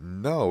deal.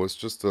 No, it's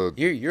just a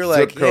you're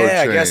like,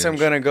 yeah, I guess I'm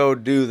gonna go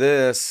do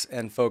this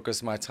and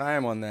focus my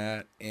time on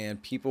that,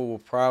 and people will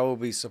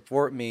probably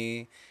support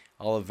me.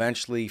 I'll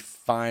eventually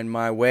find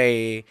my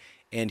way.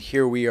 And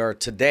here we are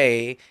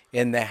today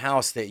in the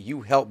house that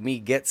you helped me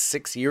get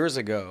 6 years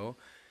ago,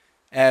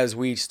 as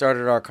we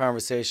started our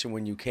conversation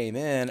when you came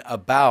in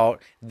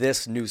about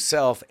this new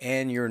self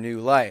and your new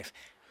life.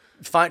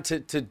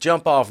 To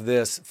jump off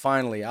this,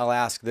 finally, I'll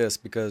ask this,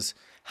 because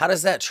how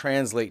does that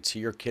translate to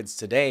your kids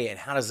today? And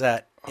how does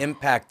that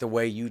impact the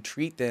way you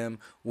treat them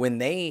when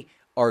they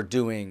are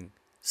doing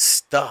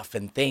stuff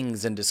and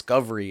things and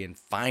discovery and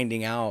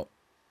finding out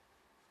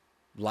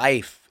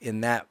life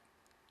in that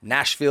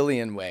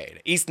Nashvilleian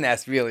way, East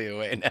Nashvilleian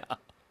way now?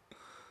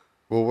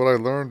 Well, what I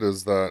learned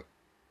is that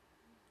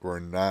we're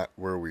not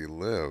where we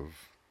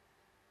live.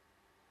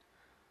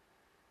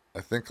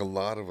 I think a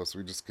lot of us,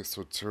 we just get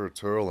so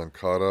territorial and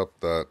caught up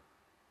that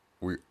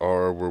we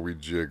are where we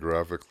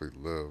geographically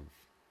live.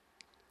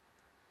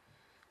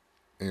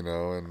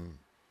 And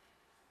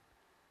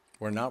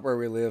we're not where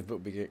we live,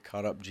 but we get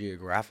caught up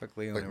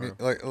geographically.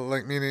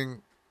 Like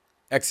meaning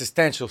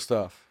existential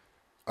stuff.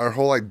 Our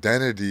whole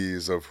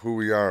identities of who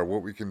we are,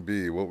 what we can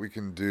be, what we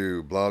can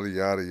do, blah, blah,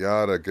 yada,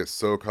 yada, get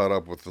so caught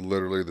up with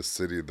literally the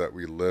city that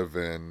we live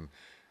in,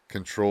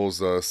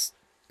 controls us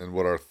and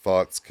what our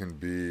thoughts can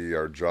be,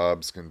 our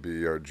jobs can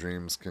be, our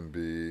dreams can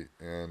be.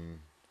 And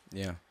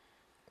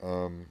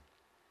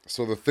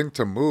so the thing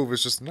to move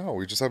is just,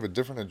 we just have a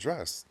different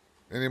address.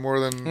 Any more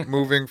than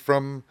moving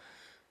from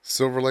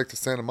Silver Lake to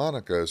Santa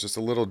Monica. It's just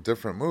a little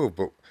different move.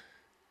 But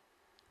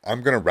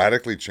I'm going to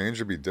radically change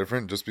or be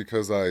different just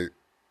because I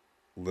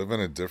live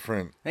in a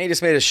different... And you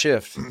just made a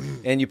shift,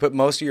 and you put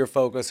most of your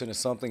focus into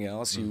something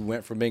else. You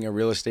went from being a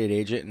real estate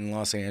agent in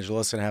Los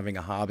Angeles and having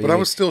a hobby, but I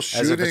was still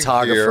shooting as a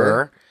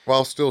photographer.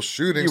 While still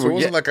shooting, so it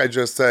wasn't like I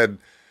just said,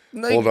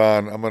 hold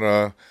on, I'm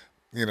going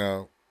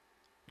to,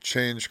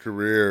 change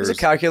careers. It was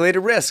a calculated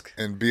risk.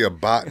 And be a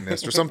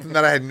botanist or something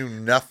that I knew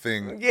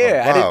nothing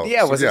about.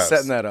 I wasn't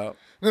setting that up.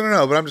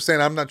 No, but I'm just saying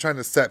I'm not trying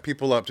to set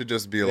people up to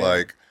just be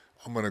like,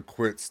 I'm going to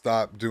quit,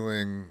 stop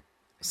doing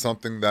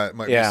something that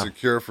might be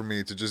secure for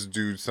me to just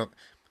do something.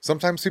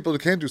 Sometimes people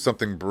can do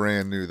something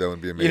brand new though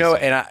and be amazing.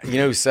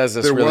 Who says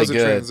this there really was a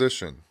good.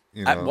 Transition.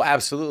 Well,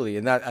 absolutely,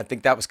 and I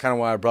think that was kind of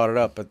why I brought it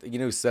up. But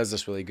who says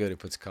this really good? Who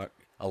puts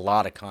a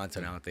lot of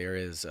content out there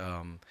is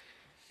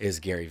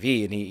Gary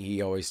Vee, and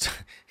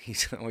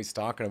he's always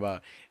talking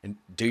about, and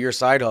do your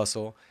side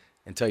hustle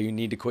until you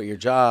need to quit your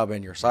job,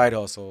 and your side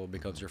hustle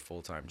becomes your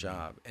full-time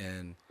job,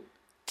 and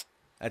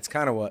that's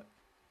kind of what.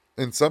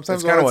 And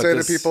sometimes what I'd say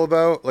to people,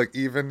 though, like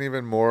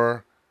even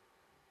more,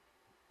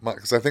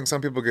 because I think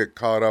some people get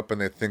caught up and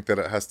they think that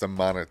it has to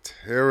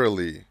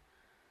monetarily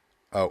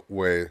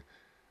outweigh.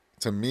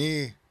 To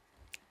me,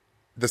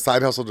 the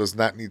side hustle does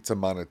not need to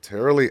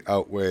monetarily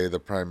outweigh the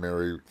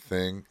primary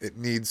thing. It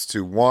needs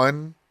to,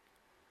 one,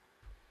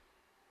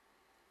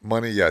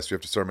 money, yes, you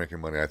have to start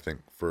making money, I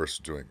think,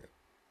 first doing it.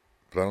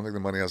 But I don't think the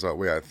money has to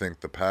outweigh. I think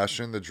the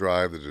passion, the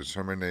drive, the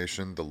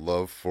determination, the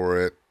love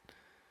for it,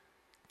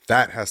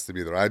 that has to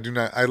be there. I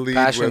lead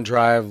passion, with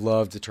drive,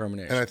 love,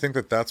 determination. And I think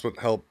that that's what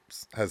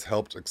has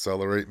helped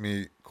accelerate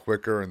me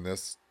quicker in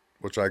this,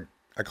 which I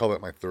call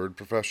that my third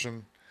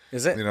profession.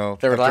 Is it?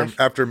 Third life?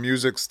 After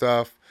music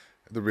stuff,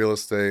 the real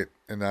estate,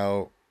 and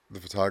now the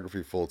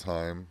photography full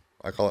time.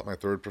 I call it my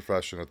third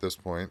profession at this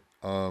point.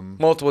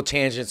 Multiple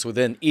tangents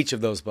within each of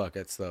those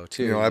buckets, though,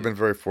 too. I've been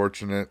very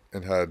fortunate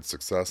and had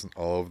success in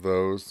all of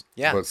those.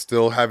 Yeah. But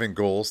still having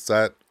goals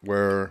set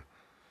where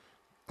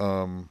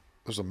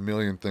there's a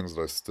million things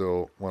that I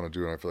still want to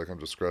do, and I feel like I'm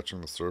just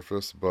scratching the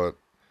surface. But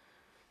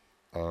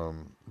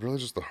Really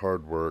just the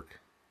hard work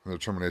and the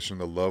determination,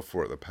 the love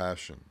for it, the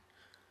passion.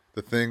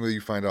 The thing that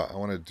you find out, I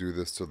want to do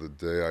this till the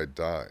day I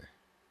die.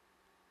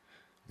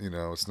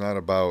 It's not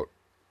about,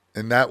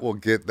 and that will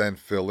then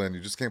fill in. You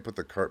just can't put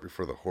the cart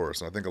before the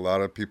horse. And I think a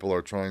lot of people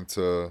are trying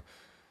to,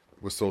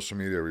 with social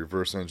media,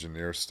 reverse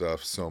engineer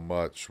stuff so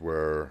much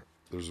where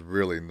there's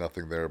really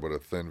nothing there but a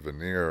thin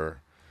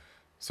veneer.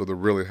 So there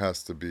really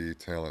has to be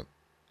talent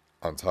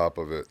on top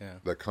of it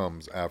that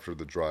comes after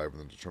the drive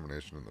and the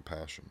determination and the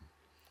passion.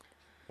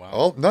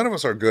 Wow. None of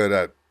us are good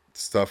at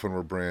stuff when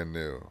we're brand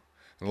new.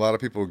 And a lot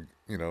of people,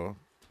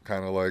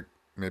 kind of like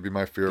maybe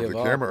my fear of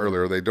the camera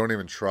earlier, they don't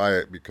even try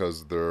it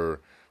because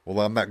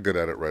I'm not good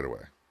at it right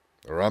away.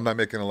 Or I'm not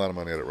making a lot of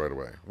money at it right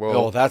away.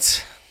 Well,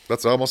 that's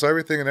almost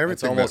everything and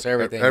everything. That's almost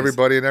everything.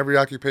 Everybody in every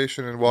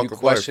occupation and walk of life.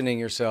 Questioning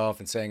yourself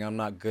and saying, I'm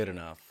not good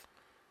enough.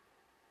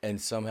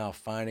 And somehow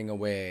finding a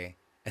way.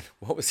 And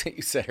what was it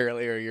you said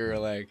earlier? You were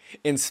like,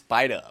 in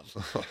spite of.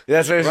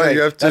 That's what right,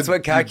 like. That's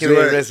what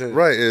calculated is.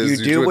 Right. You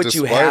do what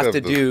you have to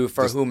do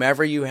for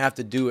whomever you have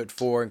to do it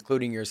for,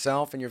 including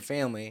yourself and your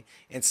family,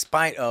 in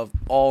spite of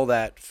all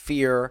that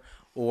fear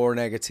or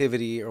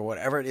negativity or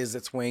whatever it is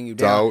that's weighing you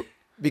down. Doubt.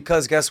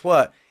 Because guess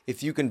what?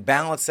 If you can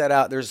balance that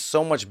out, there's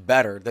so much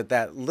better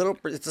that little,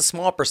 it's a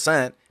small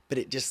percent, but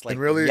it just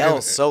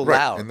yells so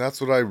loud. And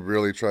that's what I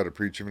really try to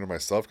preach even to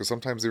myself, because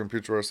sometimes even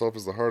preach to ourselves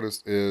is the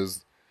hardest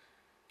is,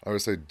 I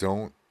would say,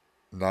 don't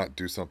not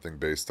do something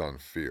based on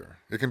fear.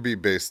 It can be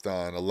based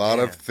on a lot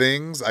of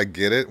things. I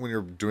get it when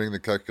you're doing the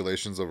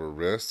calculations of a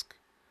risk.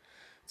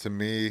 To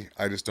me,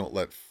 I just don't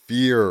let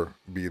fear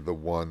be the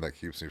one that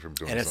keeps me from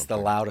doing something. And it's the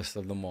loudest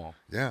of them all.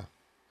 Yeah,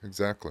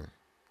 exactly.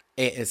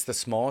 It's the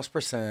smallest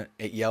percent.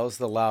 It yells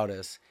the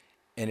loudest,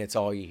 and it's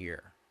all you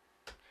hear.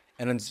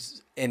 And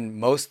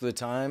most of the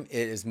time,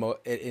 it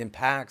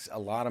impacts a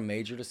lot of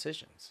major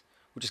decisions,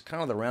 which is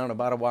kind of the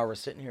roundabout of why we're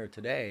sitting here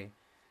today.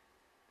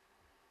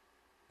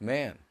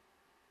 Man,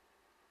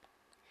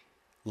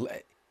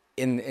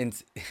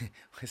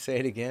 say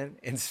it again,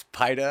 in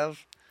spite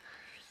of,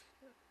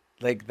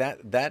 like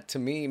that to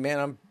me,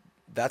 man,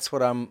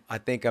 I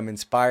think I'm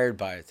inspired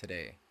by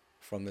today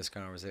from this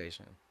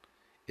conversation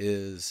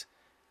is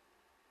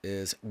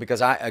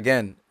because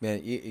man,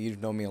 you've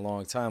known me a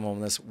long time on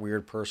this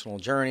weird personal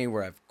journey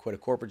where I've quit a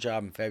corporate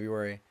job in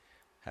February,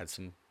 had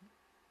some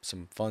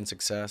fun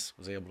success,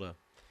 was able to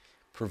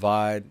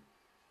provide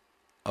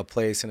a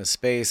place and a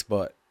space,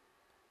 but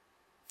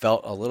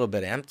felt a little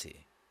bit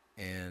empty.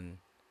 And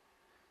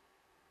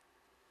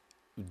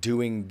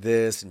doing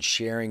this and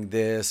sharing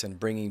this and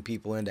bringing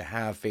people in to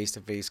have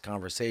face-to-face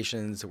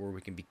conversations where we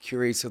can be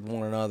curious with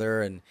one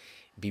another and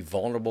be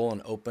vulnerable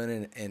and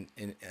open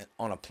and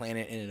on a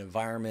planet in an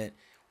environment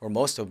where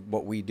most of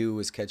what we do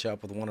is catch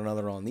up with one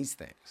another on these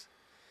things.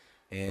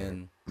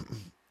 And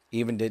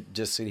even to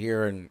just sit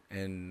here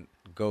and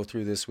go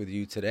through this with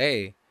you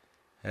today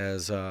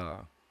as I,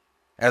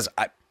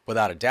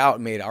 without a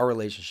doubt, made our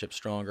relationship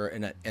stronger.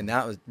 And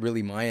that was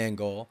really my end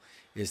goal,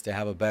 is to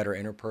have a better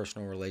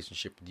interpersonal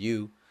relationship with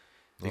you,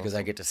 because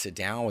I get to sit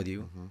down with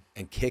you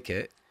and kick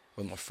it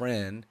with my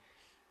friend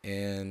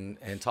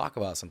and talk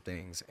about some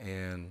things.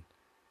 And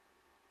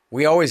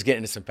we always get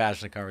into some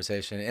passionate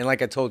conversation. And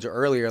like I told you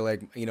earlier,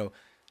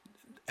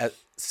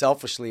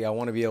 selfishly, I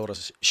want to be able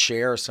to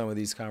share some of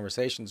these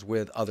conversations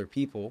with other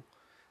people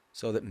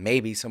so that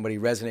maybe somebody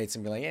resonates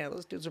and be like, yeah,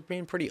 those dudes are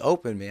being pretty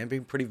open, man,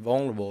 being pretty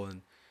vulnerable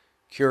and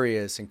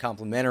curious and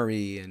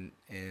complimentary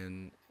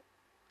and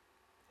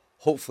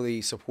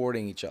hopefully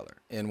supporting each other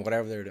in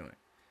whatever they're doing.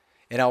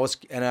 And I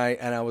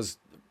was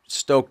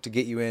stoked to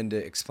get you in to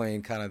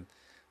explain kind of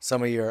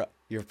some of your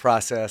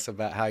process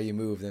about how you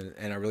moved,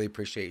 and I really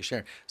appreciate you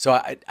sharing. So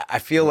I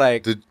feel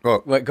like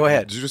go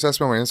ahead. Did you just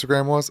ask me what my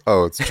Instagram was?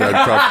 Oh, it's Chad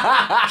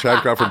Crawford,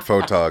 Chad Crawford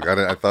Photog.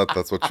 I thought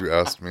that's what you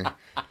asked me.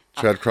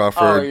 Chad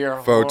Crawford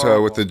Photo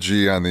horrible. With a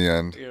G on the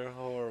end. You're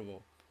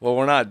horrible. Well,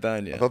 we're not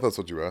done yet. I thought that's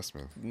what you asked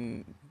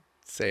me.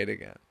 Say it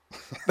again.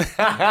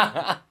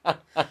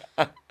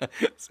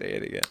 Say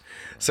it again.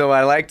 So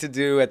I like to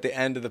do at the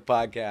end of the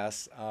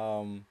podcast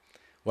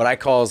what I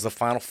call is the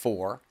final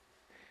four,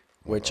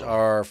 which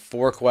are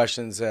 4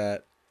 questions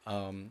that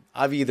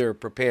I've either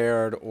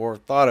prepared or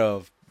thought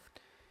of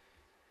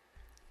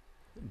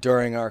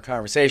during our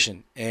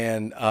conversation.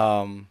 And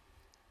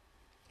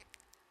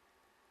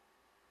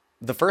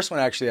the first one,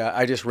 actually,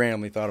 I just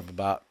randomly thought of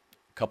about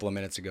a couple of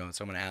minutes ago,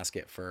 so I'm going to ask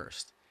it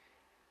first.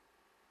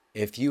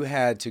 If you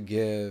had to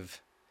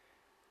give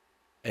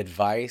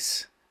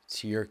advice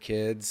to your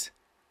kids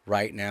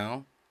right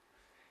now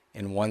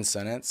in one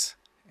sentence,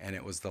 and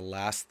it was the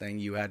last thing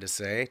you had to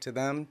say to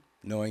them,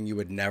 knowing you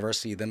would never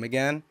see them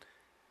again,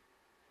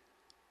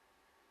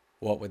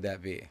 what would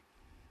that be?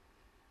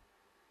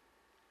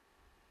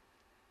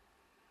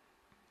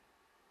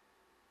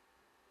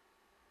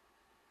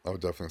 I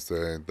would definitely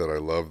say that I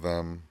love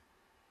them.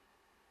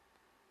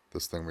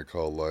 This thing we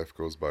call life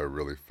goes by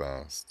really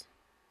fast.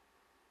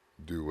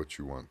 Do what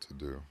you want to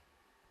do.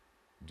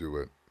 Do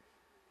it.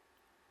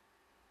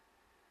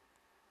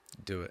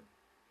 Do it.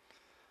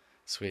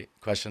 Sweet.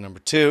 Question number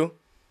 2.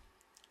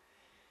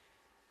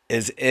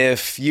 is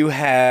if you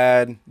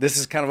had, this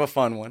is kind of a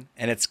fun one,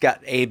 and it's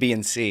got A, B,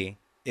 and C.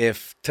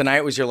 If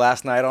tonight was your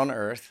last night on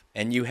Earth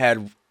and you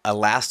had a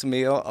last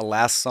meal, a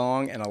last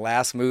song, and a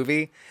last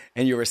movie,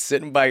 and you were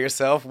sitting by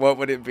yourself, what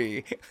would it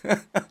be?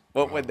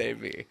 What would they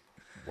be?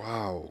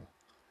 Wow.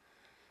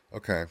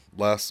 Okay,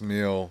 last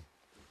meal.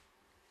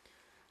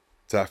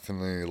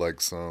 Definitely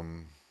like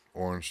some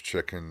orange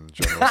chicken,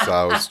 General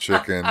Tso's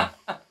chicken.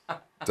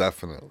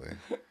 Definitely.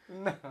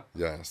 No.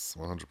 Yes,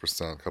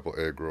 100%. A couple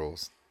egg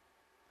rolls.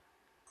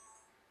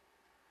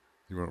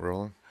 You went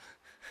rolling?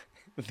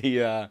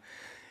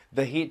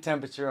 The heat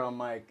temperature on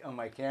my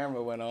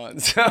camera went on,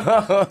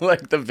 so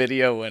like the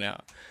video went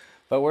out.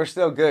 But we're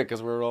still good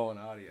because we're rolling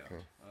audio.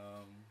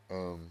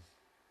 Okay.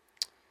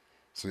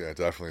 So yeah,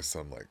 definitely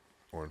some like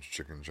orange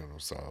chicken, General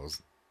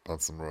Tso's on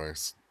some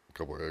rice, a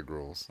couple egg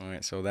rolls. All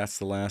right, so that's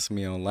the last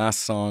meal,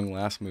 last song,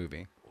 last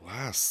movie.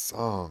 Last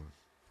song.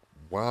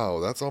 Wow,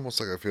 that's almost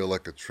like I feel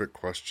like a trick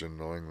question,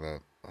 knowing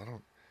that I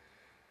don't.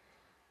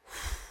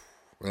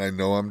 And I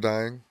know I'm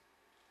dying.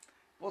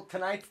 Well,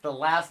 tonight's the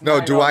last No,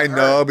 night. do I on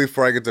know Earth.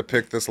 before I get to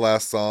pick this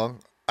last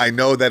song? I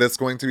know that it's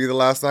going to be the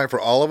last night for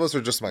all of us,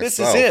 or just myself. This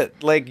is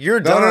it. Like you're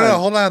No, done. no,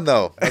 hold on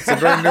though. That's a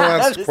very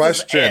nuanced This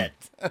question.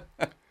 is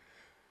it.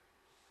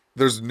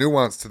 There's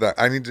nuance to that.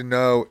 I need to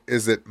know: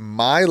 is it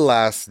my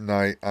last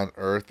night on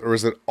Earth, or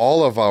is it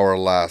all of our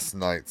last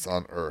nights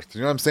on Earth?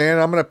 You know what I'm saying?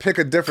 I'm gonna pick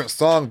a different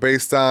song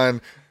based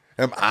on: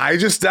 am I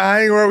just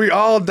dying, or are we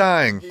all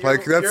dying? I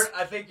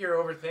think you're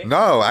overthinking.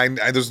 No, I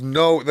there's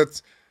no,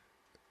 that's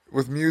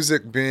with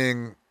music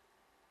being,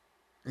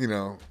 you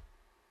know,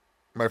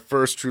 my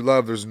first true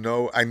love. There's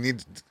no, I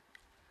need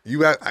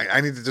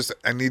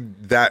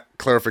that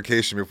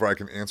clarification before I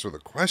can answer the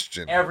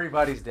question.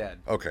 Everybody's dead.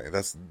 Okay,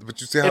 but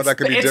you see how that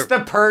could be It's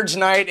different. the purge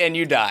night and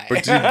you die.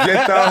 But do you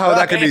get though how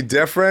that could be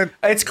different?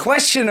 It's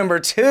question number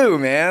 2,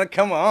 man.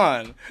 Come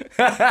on.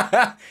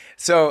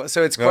 So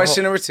it's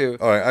question number 2.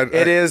 All right,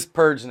 it is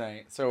purge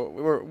night. So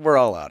we're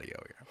all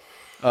audio here.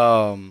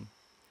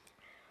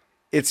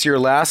 It's your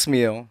last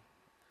meal,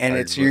 and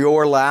it's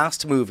your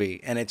last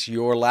movie, and it's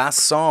your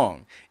last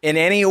song. In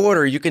any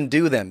order, you can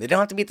do them. They don't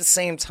have to be at the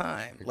same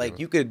time. Like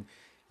you could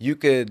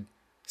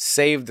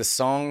save the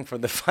song for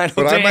the final.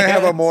 But dance. I might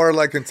have a more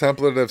like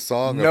contemplative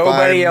song.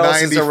 Nobody if I'm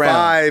else is 95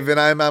 around. and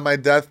I'm on my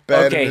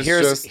deathbed. Okay, and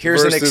it's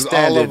here's an versus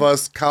extended. all of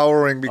us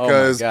cowering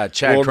because God,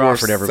 Chad World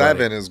Crawford, War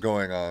everybody. VII is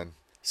going on.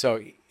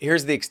 So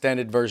here's the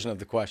extended version of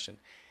the question.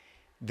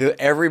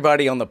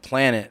 Everybody on the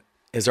planet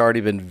has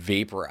already been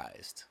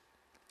vaporized.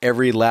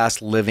 Every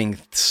last living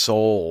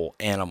soul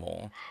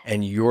animal.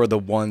 And you're the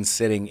one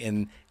sitting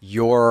in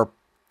your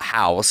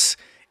house.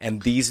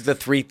 And these are the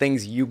 3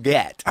 things you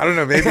get. I don't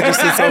know. Maybe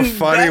just in some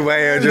funny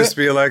way, it'd just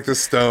be like the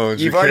Stones.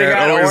 You've you already can't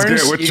got always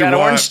orange. get what You you got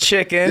want. orange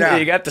chicken. Yeah.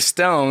 You got the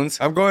Stones.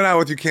 I'm going out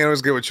with you can't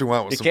always get what you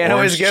want with You some can't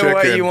orange always get chicken.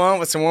 what you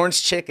want with some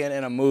orange chicken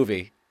and a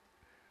movie.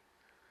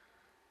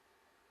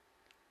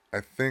 I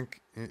think,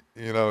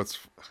 you know, I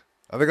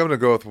think I'm going to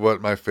go with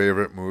what my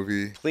favorite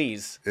movie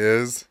Please.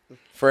 is.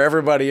 For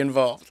everybody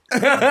involved.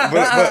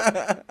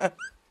 but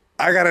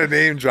I got to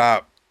name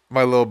drop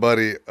my little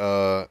buddy,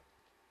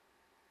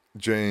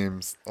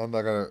 James. I'm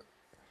not going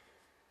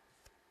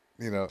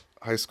to,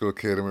 high school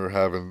kid, and we were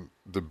having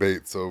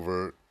debates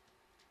over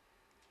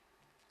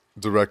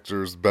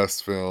directors'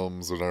 best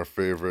films and our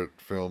favorite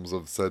films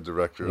of said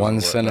directors. One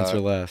sentence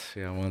or less.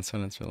 Yeah, one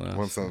sentence or less.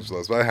 One sentence or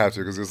less. But I have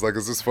to, because it's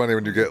this funny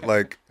when you get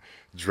like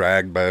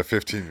dragged by a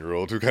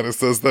 15-year-old who kind of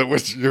says that,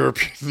 which your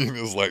opinion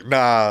is like,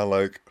 nah,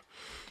 like,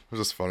 it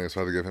was just funny,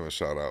 so I had to give him a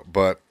shout out.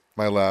 But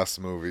my last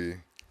movie,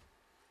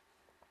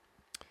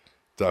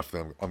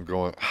 definitely, I'm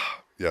going,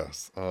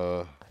 yes,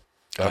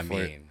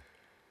 definitely.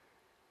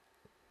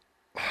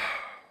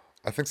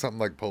 I think something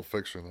like Pulp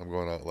Fiction. I'm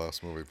going out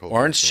last movie.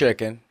 Orange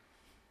Chicken,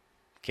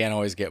 Can't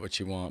Always Get What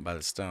You Want by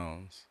the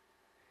Stones,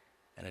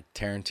 and a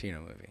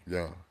Tarantino movie.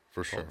 Yeah,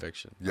 for sure. Pulp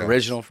Fiction. Yes.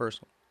 Original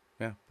first one.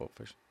 Yeah, Pulp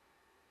Fiction.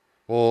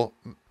 Well,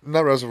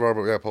 not Reservoir,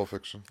 but yeah, Pulp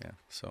Fiction. Yeah,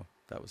 so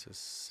that was his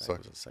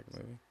second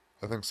movie.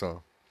 I think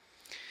so.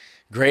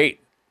 Great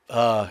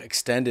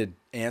extended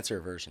answer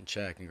version,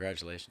 Chad.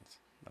 Congratulations.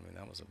 I mean,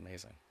 that was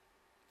amazing.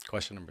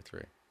 Question number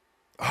 3.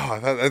 Oh, I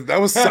thought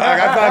that was.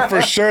 I thought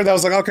for sure that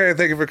was like, okay,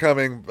 thank you for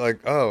coming. Like,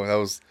 oh, that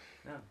was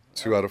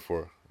 2 out of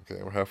 4.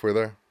 Okay, we're halfway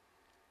there.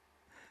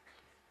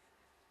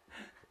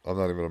 I'm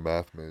not even a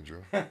math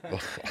major.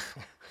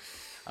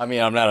 I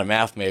mean, I'm not a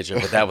math major,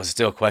 but that was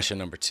still question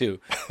number 2.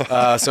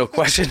 So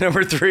question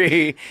number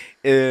 3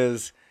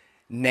 is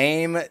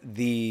name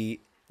the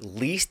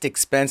least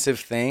expensive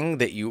thing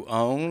that you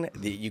own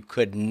that you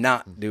could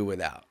not do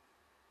without.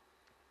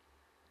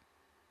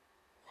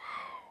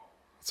 Wow,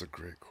 that's a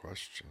great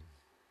question.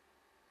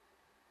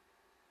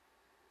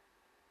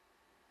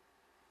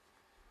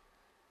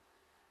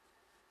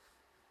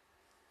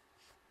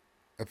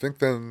 I think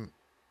then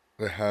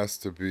it has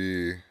to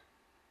be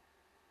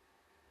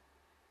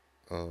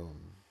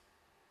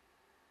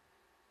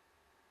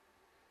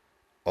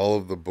all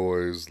of the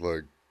boys'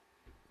 like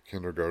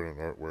kindergarten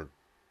artwork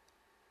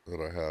that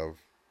I have.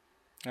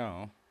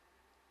 Oh.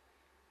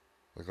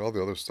 Like all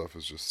the other stuff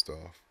is just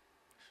stuff.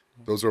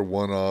 Those are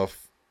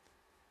one-off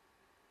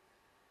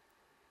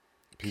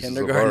pieces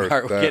of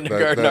art.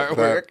 Kindergarten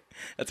artwork.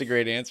 That's a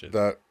great answer.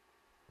 That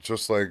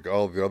just like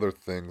all the other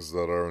things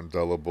that are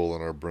indelible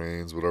in our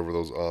brains, whatever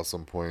those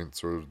awesome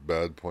points or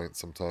bad points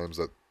sometimes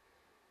that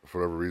for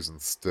whatever reason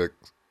stick.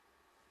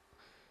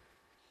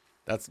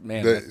 That's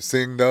man.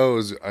 Seeing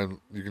those, and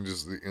you can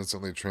just be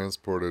instantly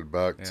transported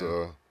back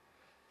to.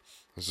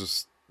 It's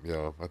just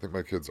I think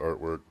my kids'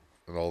 artwork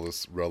and all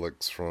this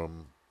relics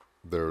from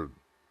their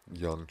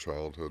young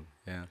childhood.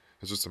 Yeah,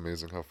 it's just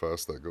amazing how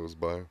fast that goes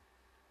by.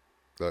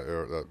 That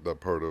era, that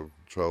part of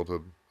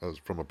childhood, as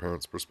from a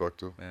parent's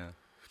perspective. Yeah.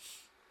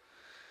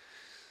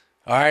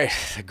 All right,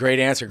 great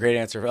answer.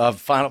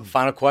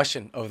 Final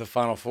question of the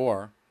final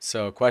four.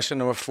 So, question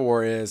number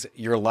 4 is: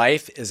 your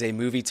life is a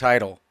movie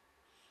title.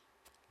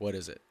 What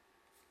is it?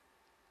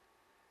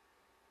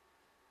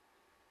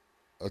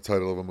 A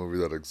title of a movie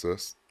that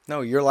exists?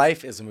 No, your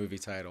life is a movie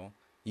title.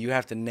 You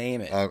have to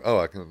name it.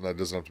 That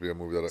doesn't have to be a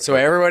movie that. So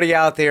everybody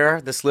out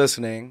there that's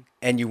listening,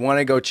 and you want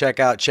to go check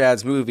out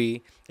Chad's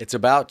movie, it's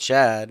about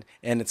Chad,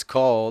 and it's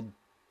called.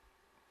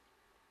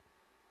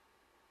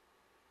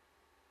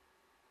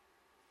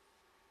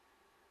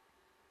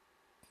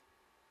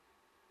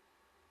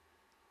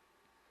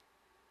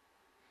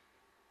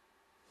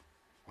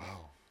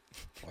 Wow,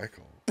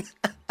 Michael.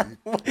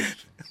 Deep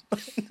questions.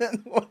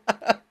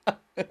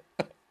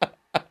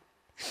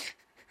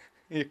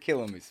 You're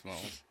killing me,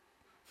 Smalls.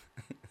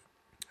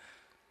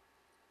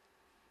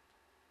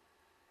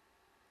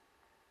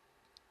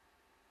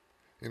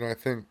 I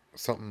think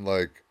something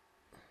like,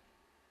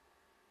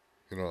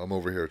 I'm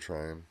over here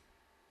trying,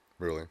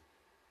 really.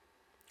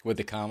 With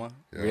the comma?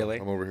 Yeah, really?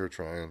 I'm over here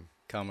trying.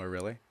 Comma,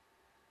 really?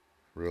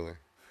 Really.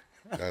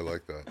 Yeah, I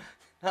like that.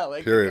 I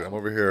like period. I'm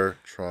over here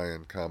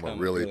trying, comma,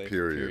 really,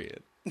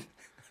 period.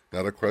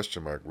 Not a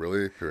question mark,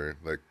 really, period.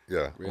 Like,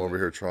 yeah, really? I'm over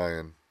here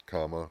trying,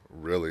 comma,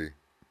 really,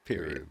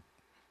 period.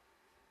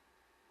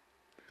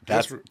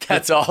 That's awesome.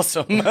 That's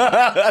awesome.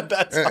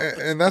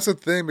 And that's the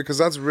thing, because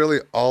that's really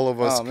all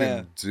of us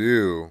can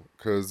do.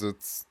 Because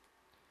it's,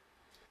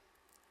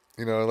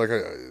 this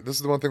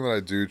is the one thing that I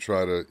do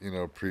try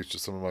to, preach to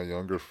some of my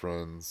younger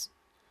friends.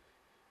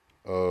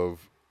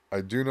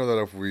 I do know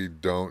that if we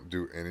don't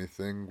do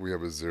anything, we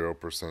have a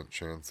 0%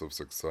 chance of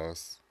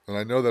success. And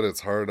I know that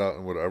it's hard out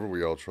in whatever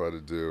we all try to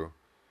do.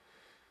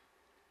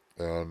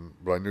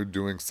 But I knew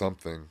doing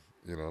something,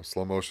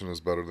 slow motion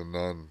is better than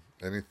none,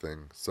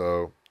 anything.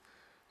 So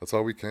that's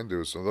all we can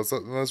do. So that's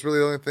really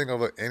the only thing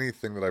of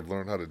anything that I've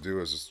learned how to do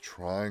is just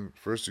trying.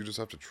 First, you just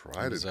have to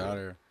try to do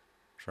it.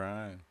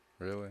 Trying,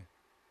 really.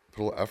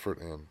 Put a little effort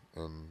in.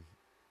 And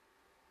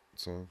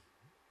so.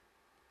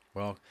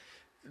 Well,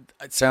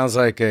 it sounds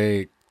like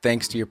a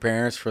thanks to your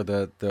parents for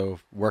the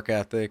work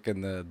ethic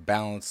and the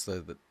balance,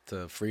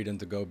 the freedom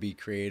to go be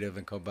creative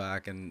and come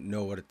back and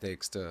know what it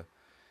takes to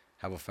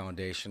have a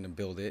foundation and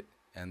build it,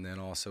 and then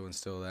also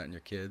instill that in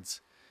your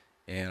kids.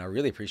 And I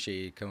really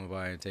appreciate you coming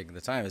by and taking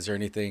the time. Is there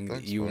anything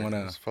that you want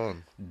to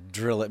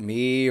drill at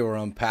me or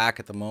unpack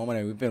at the moment?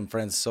 I mean, we've been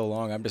friends so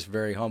long. I'm just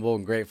very humble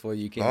and grateful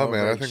you came over. Oh,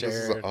 man, I think this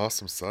is an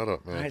awesome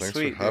setup, man. Nice, thanks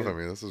sweet, for having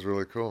me. This is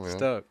really cool, man.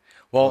 Stoked.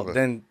 Well,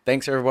 then,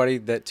 thanks everybody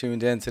that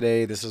tuned in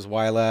today. This is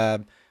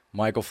YLab,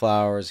 Michael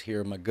Flowers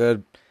here, my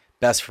good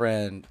best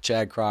friend,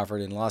 Chad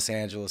Crawford, in Los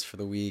Angeles for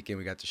the week, and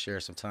we got to share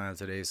some time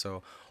today.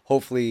 So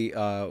hopefully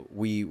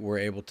we were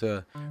able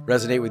to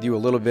resonate with you a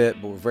little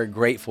bit, but we're very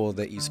grateful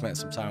that you spent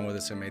some time with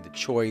us and made the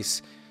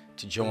choice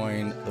to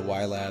join the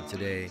YLab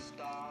today.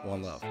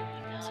 One love.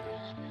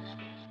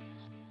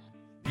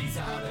 These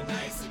are the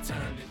nights that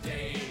turn to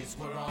days.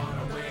 We're on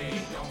our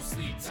way. Don't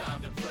sleep,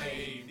 time to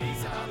play.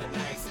 These are the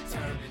nights that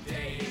turn to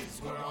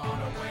days. We're on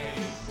our way.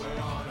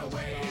 We're on our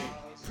way.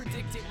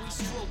 Predicted we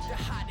stroke the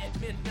hot at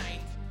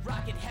midnight.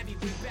 Rockin' heavy,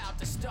 we bout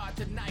to start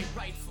the night.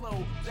 Right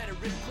flow, let it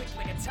rip quick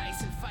like a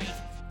Tyson fight.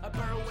 A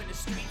burrow in the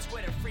streets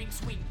where the freaks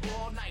swing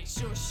all night.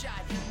 Sure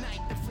shot,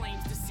 night the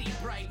flames to see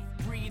bright.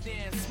 Breathe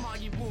in,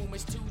 smoggy womb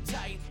is too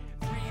tight.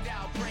 Breathe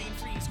out, brain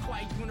freeze,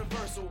 quite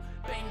universal.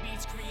 Bang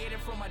beats created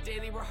from my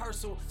daily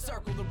rehearsal.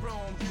 Circle the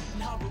room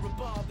and hover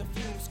above the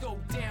fumes. Go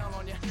down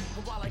on ya.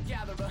 And while I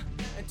gather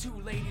and two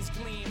ladies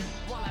gleam,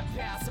 while I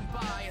pass them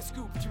by and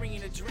scoop three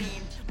in a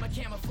dream. My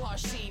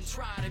camouflage sheen,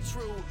 tried and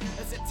true,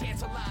 as it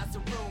tantalize the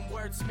room.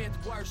 Wordsmith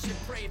worship,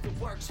 pray if it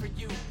works for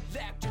you.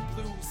 Laughter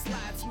blues,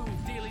 slide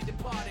smooth, dearly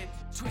departed.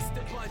 Twist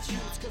the bud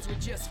shoots, cause we're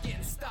just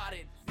getting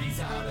started. These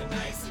are the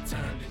nights that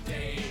turn to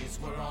days.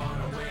 We're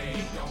on our way,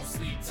 don't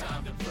sleep,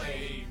 time to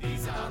play.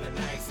 These are the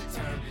nights that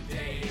turn to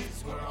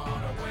days. We're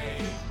on our way,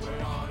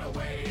 we're on our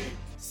way.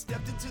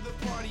 Stepped into the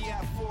party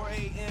at 4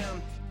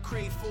 a.m.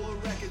 Crate full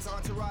of records,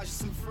 entourage,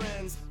 some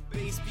friends.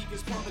 Bass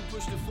speakers pumping,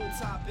 push the full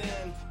top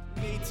in.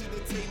 Made to the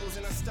tables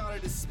and I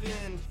started to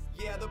spin.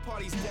 Yeah, the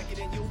party's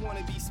decadent, you'll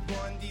wanna be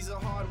spun. These are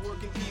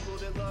hard-working people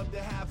that love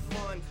to have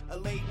fun. A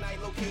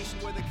late-night location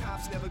where the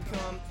cops never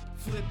come.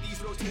 Flip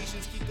these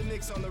rotations, keep the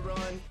mix on the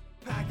run.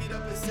 Pack it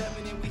up at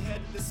 7 and we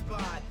head to the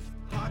spot.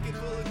 Pocket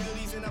full of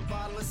goodies and a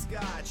bottle of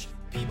scotch.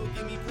 People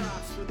give me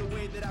props for the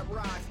way that I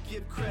rock.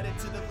 Give credit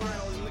to the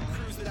vinyl and the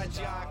crews that I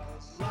jock.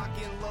 Lock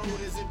and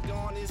load as if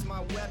dawn is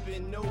my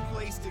weapon. No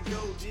place to go,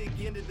 dig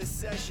into the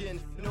session.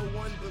 No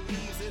one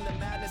believes in the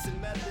madness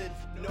and method.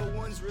 No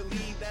one's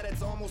relieved that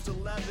it's almost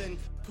 11.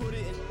 Put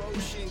it in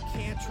motion,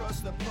 can't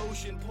trust the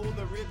potion. Pull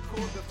the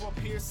ripcord before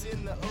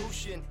piercing the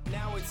ocean.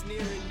 Now it's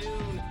nearing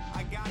noon,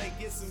 I gotta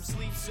get some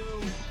sleep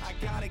soon. I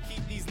gotta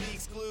keep these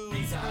leaks glued.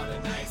 These are the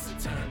nights that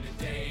turn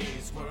to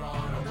days. We're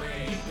on our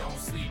way, don't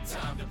sleep,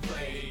 time to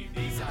play.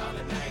 These are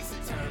the nights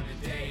that turn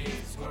to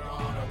days. We're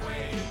on our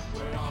way,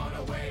 we're on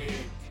our way.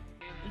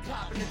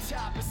 Popping the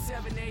top at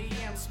 7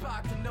 a.m.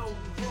 Spark the note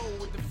and roll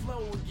with the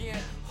flow again.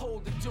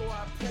 Hold the door,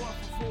 I pour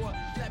for 4.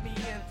 Let me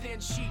in, thin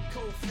sheet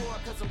coat floor,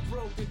 cause I'm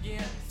broke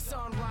again.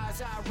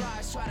 Sunrise, I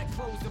rise, try to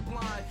close the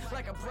blind.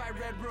 Like a bright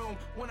red room,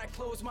 when I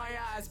close my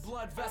eyes.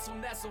 Blood vessel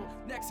nestle,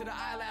 next to the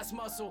eyelash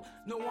muscle.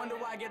 No wonder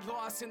I get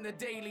lost in the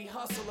daily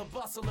hustle, a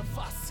bustle, a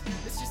fuss.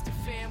 It's just a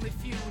family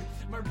feud.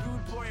 My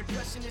rude boy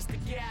impressionistic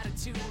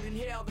attitude.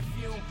 Inhale the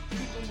fume,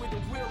 weeping with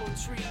the willow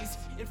trees.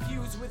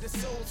 Infused with the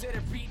souls that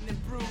are beaten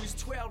and bruised.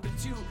 12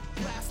 to 2,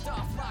 blast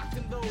off, locked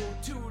and load.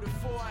 2 to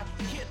 4,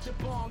 hit the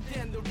bomb,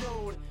 then the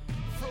road.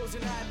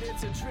 Frozen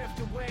eyelids are drift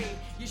away.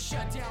 You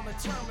shut down the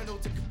terminal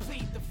to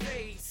complete the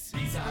phase.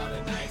 These are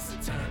the nights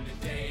that turn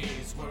to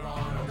days. We're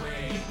on our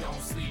way,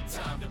 don't sleep,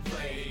 time to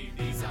play.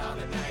 These are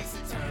the nights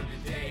that turn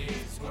to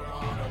days. We're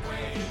on our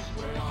way,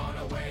 we're on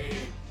our way.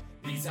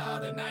 These are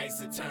the nights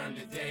that turn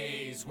to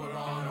days. We're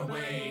on our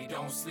way,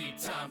 don't sleep,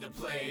 time to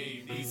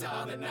play. These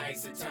are the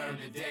nights that turn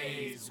to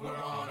days. We're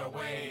on our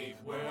way,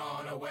 we're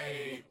on our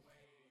way.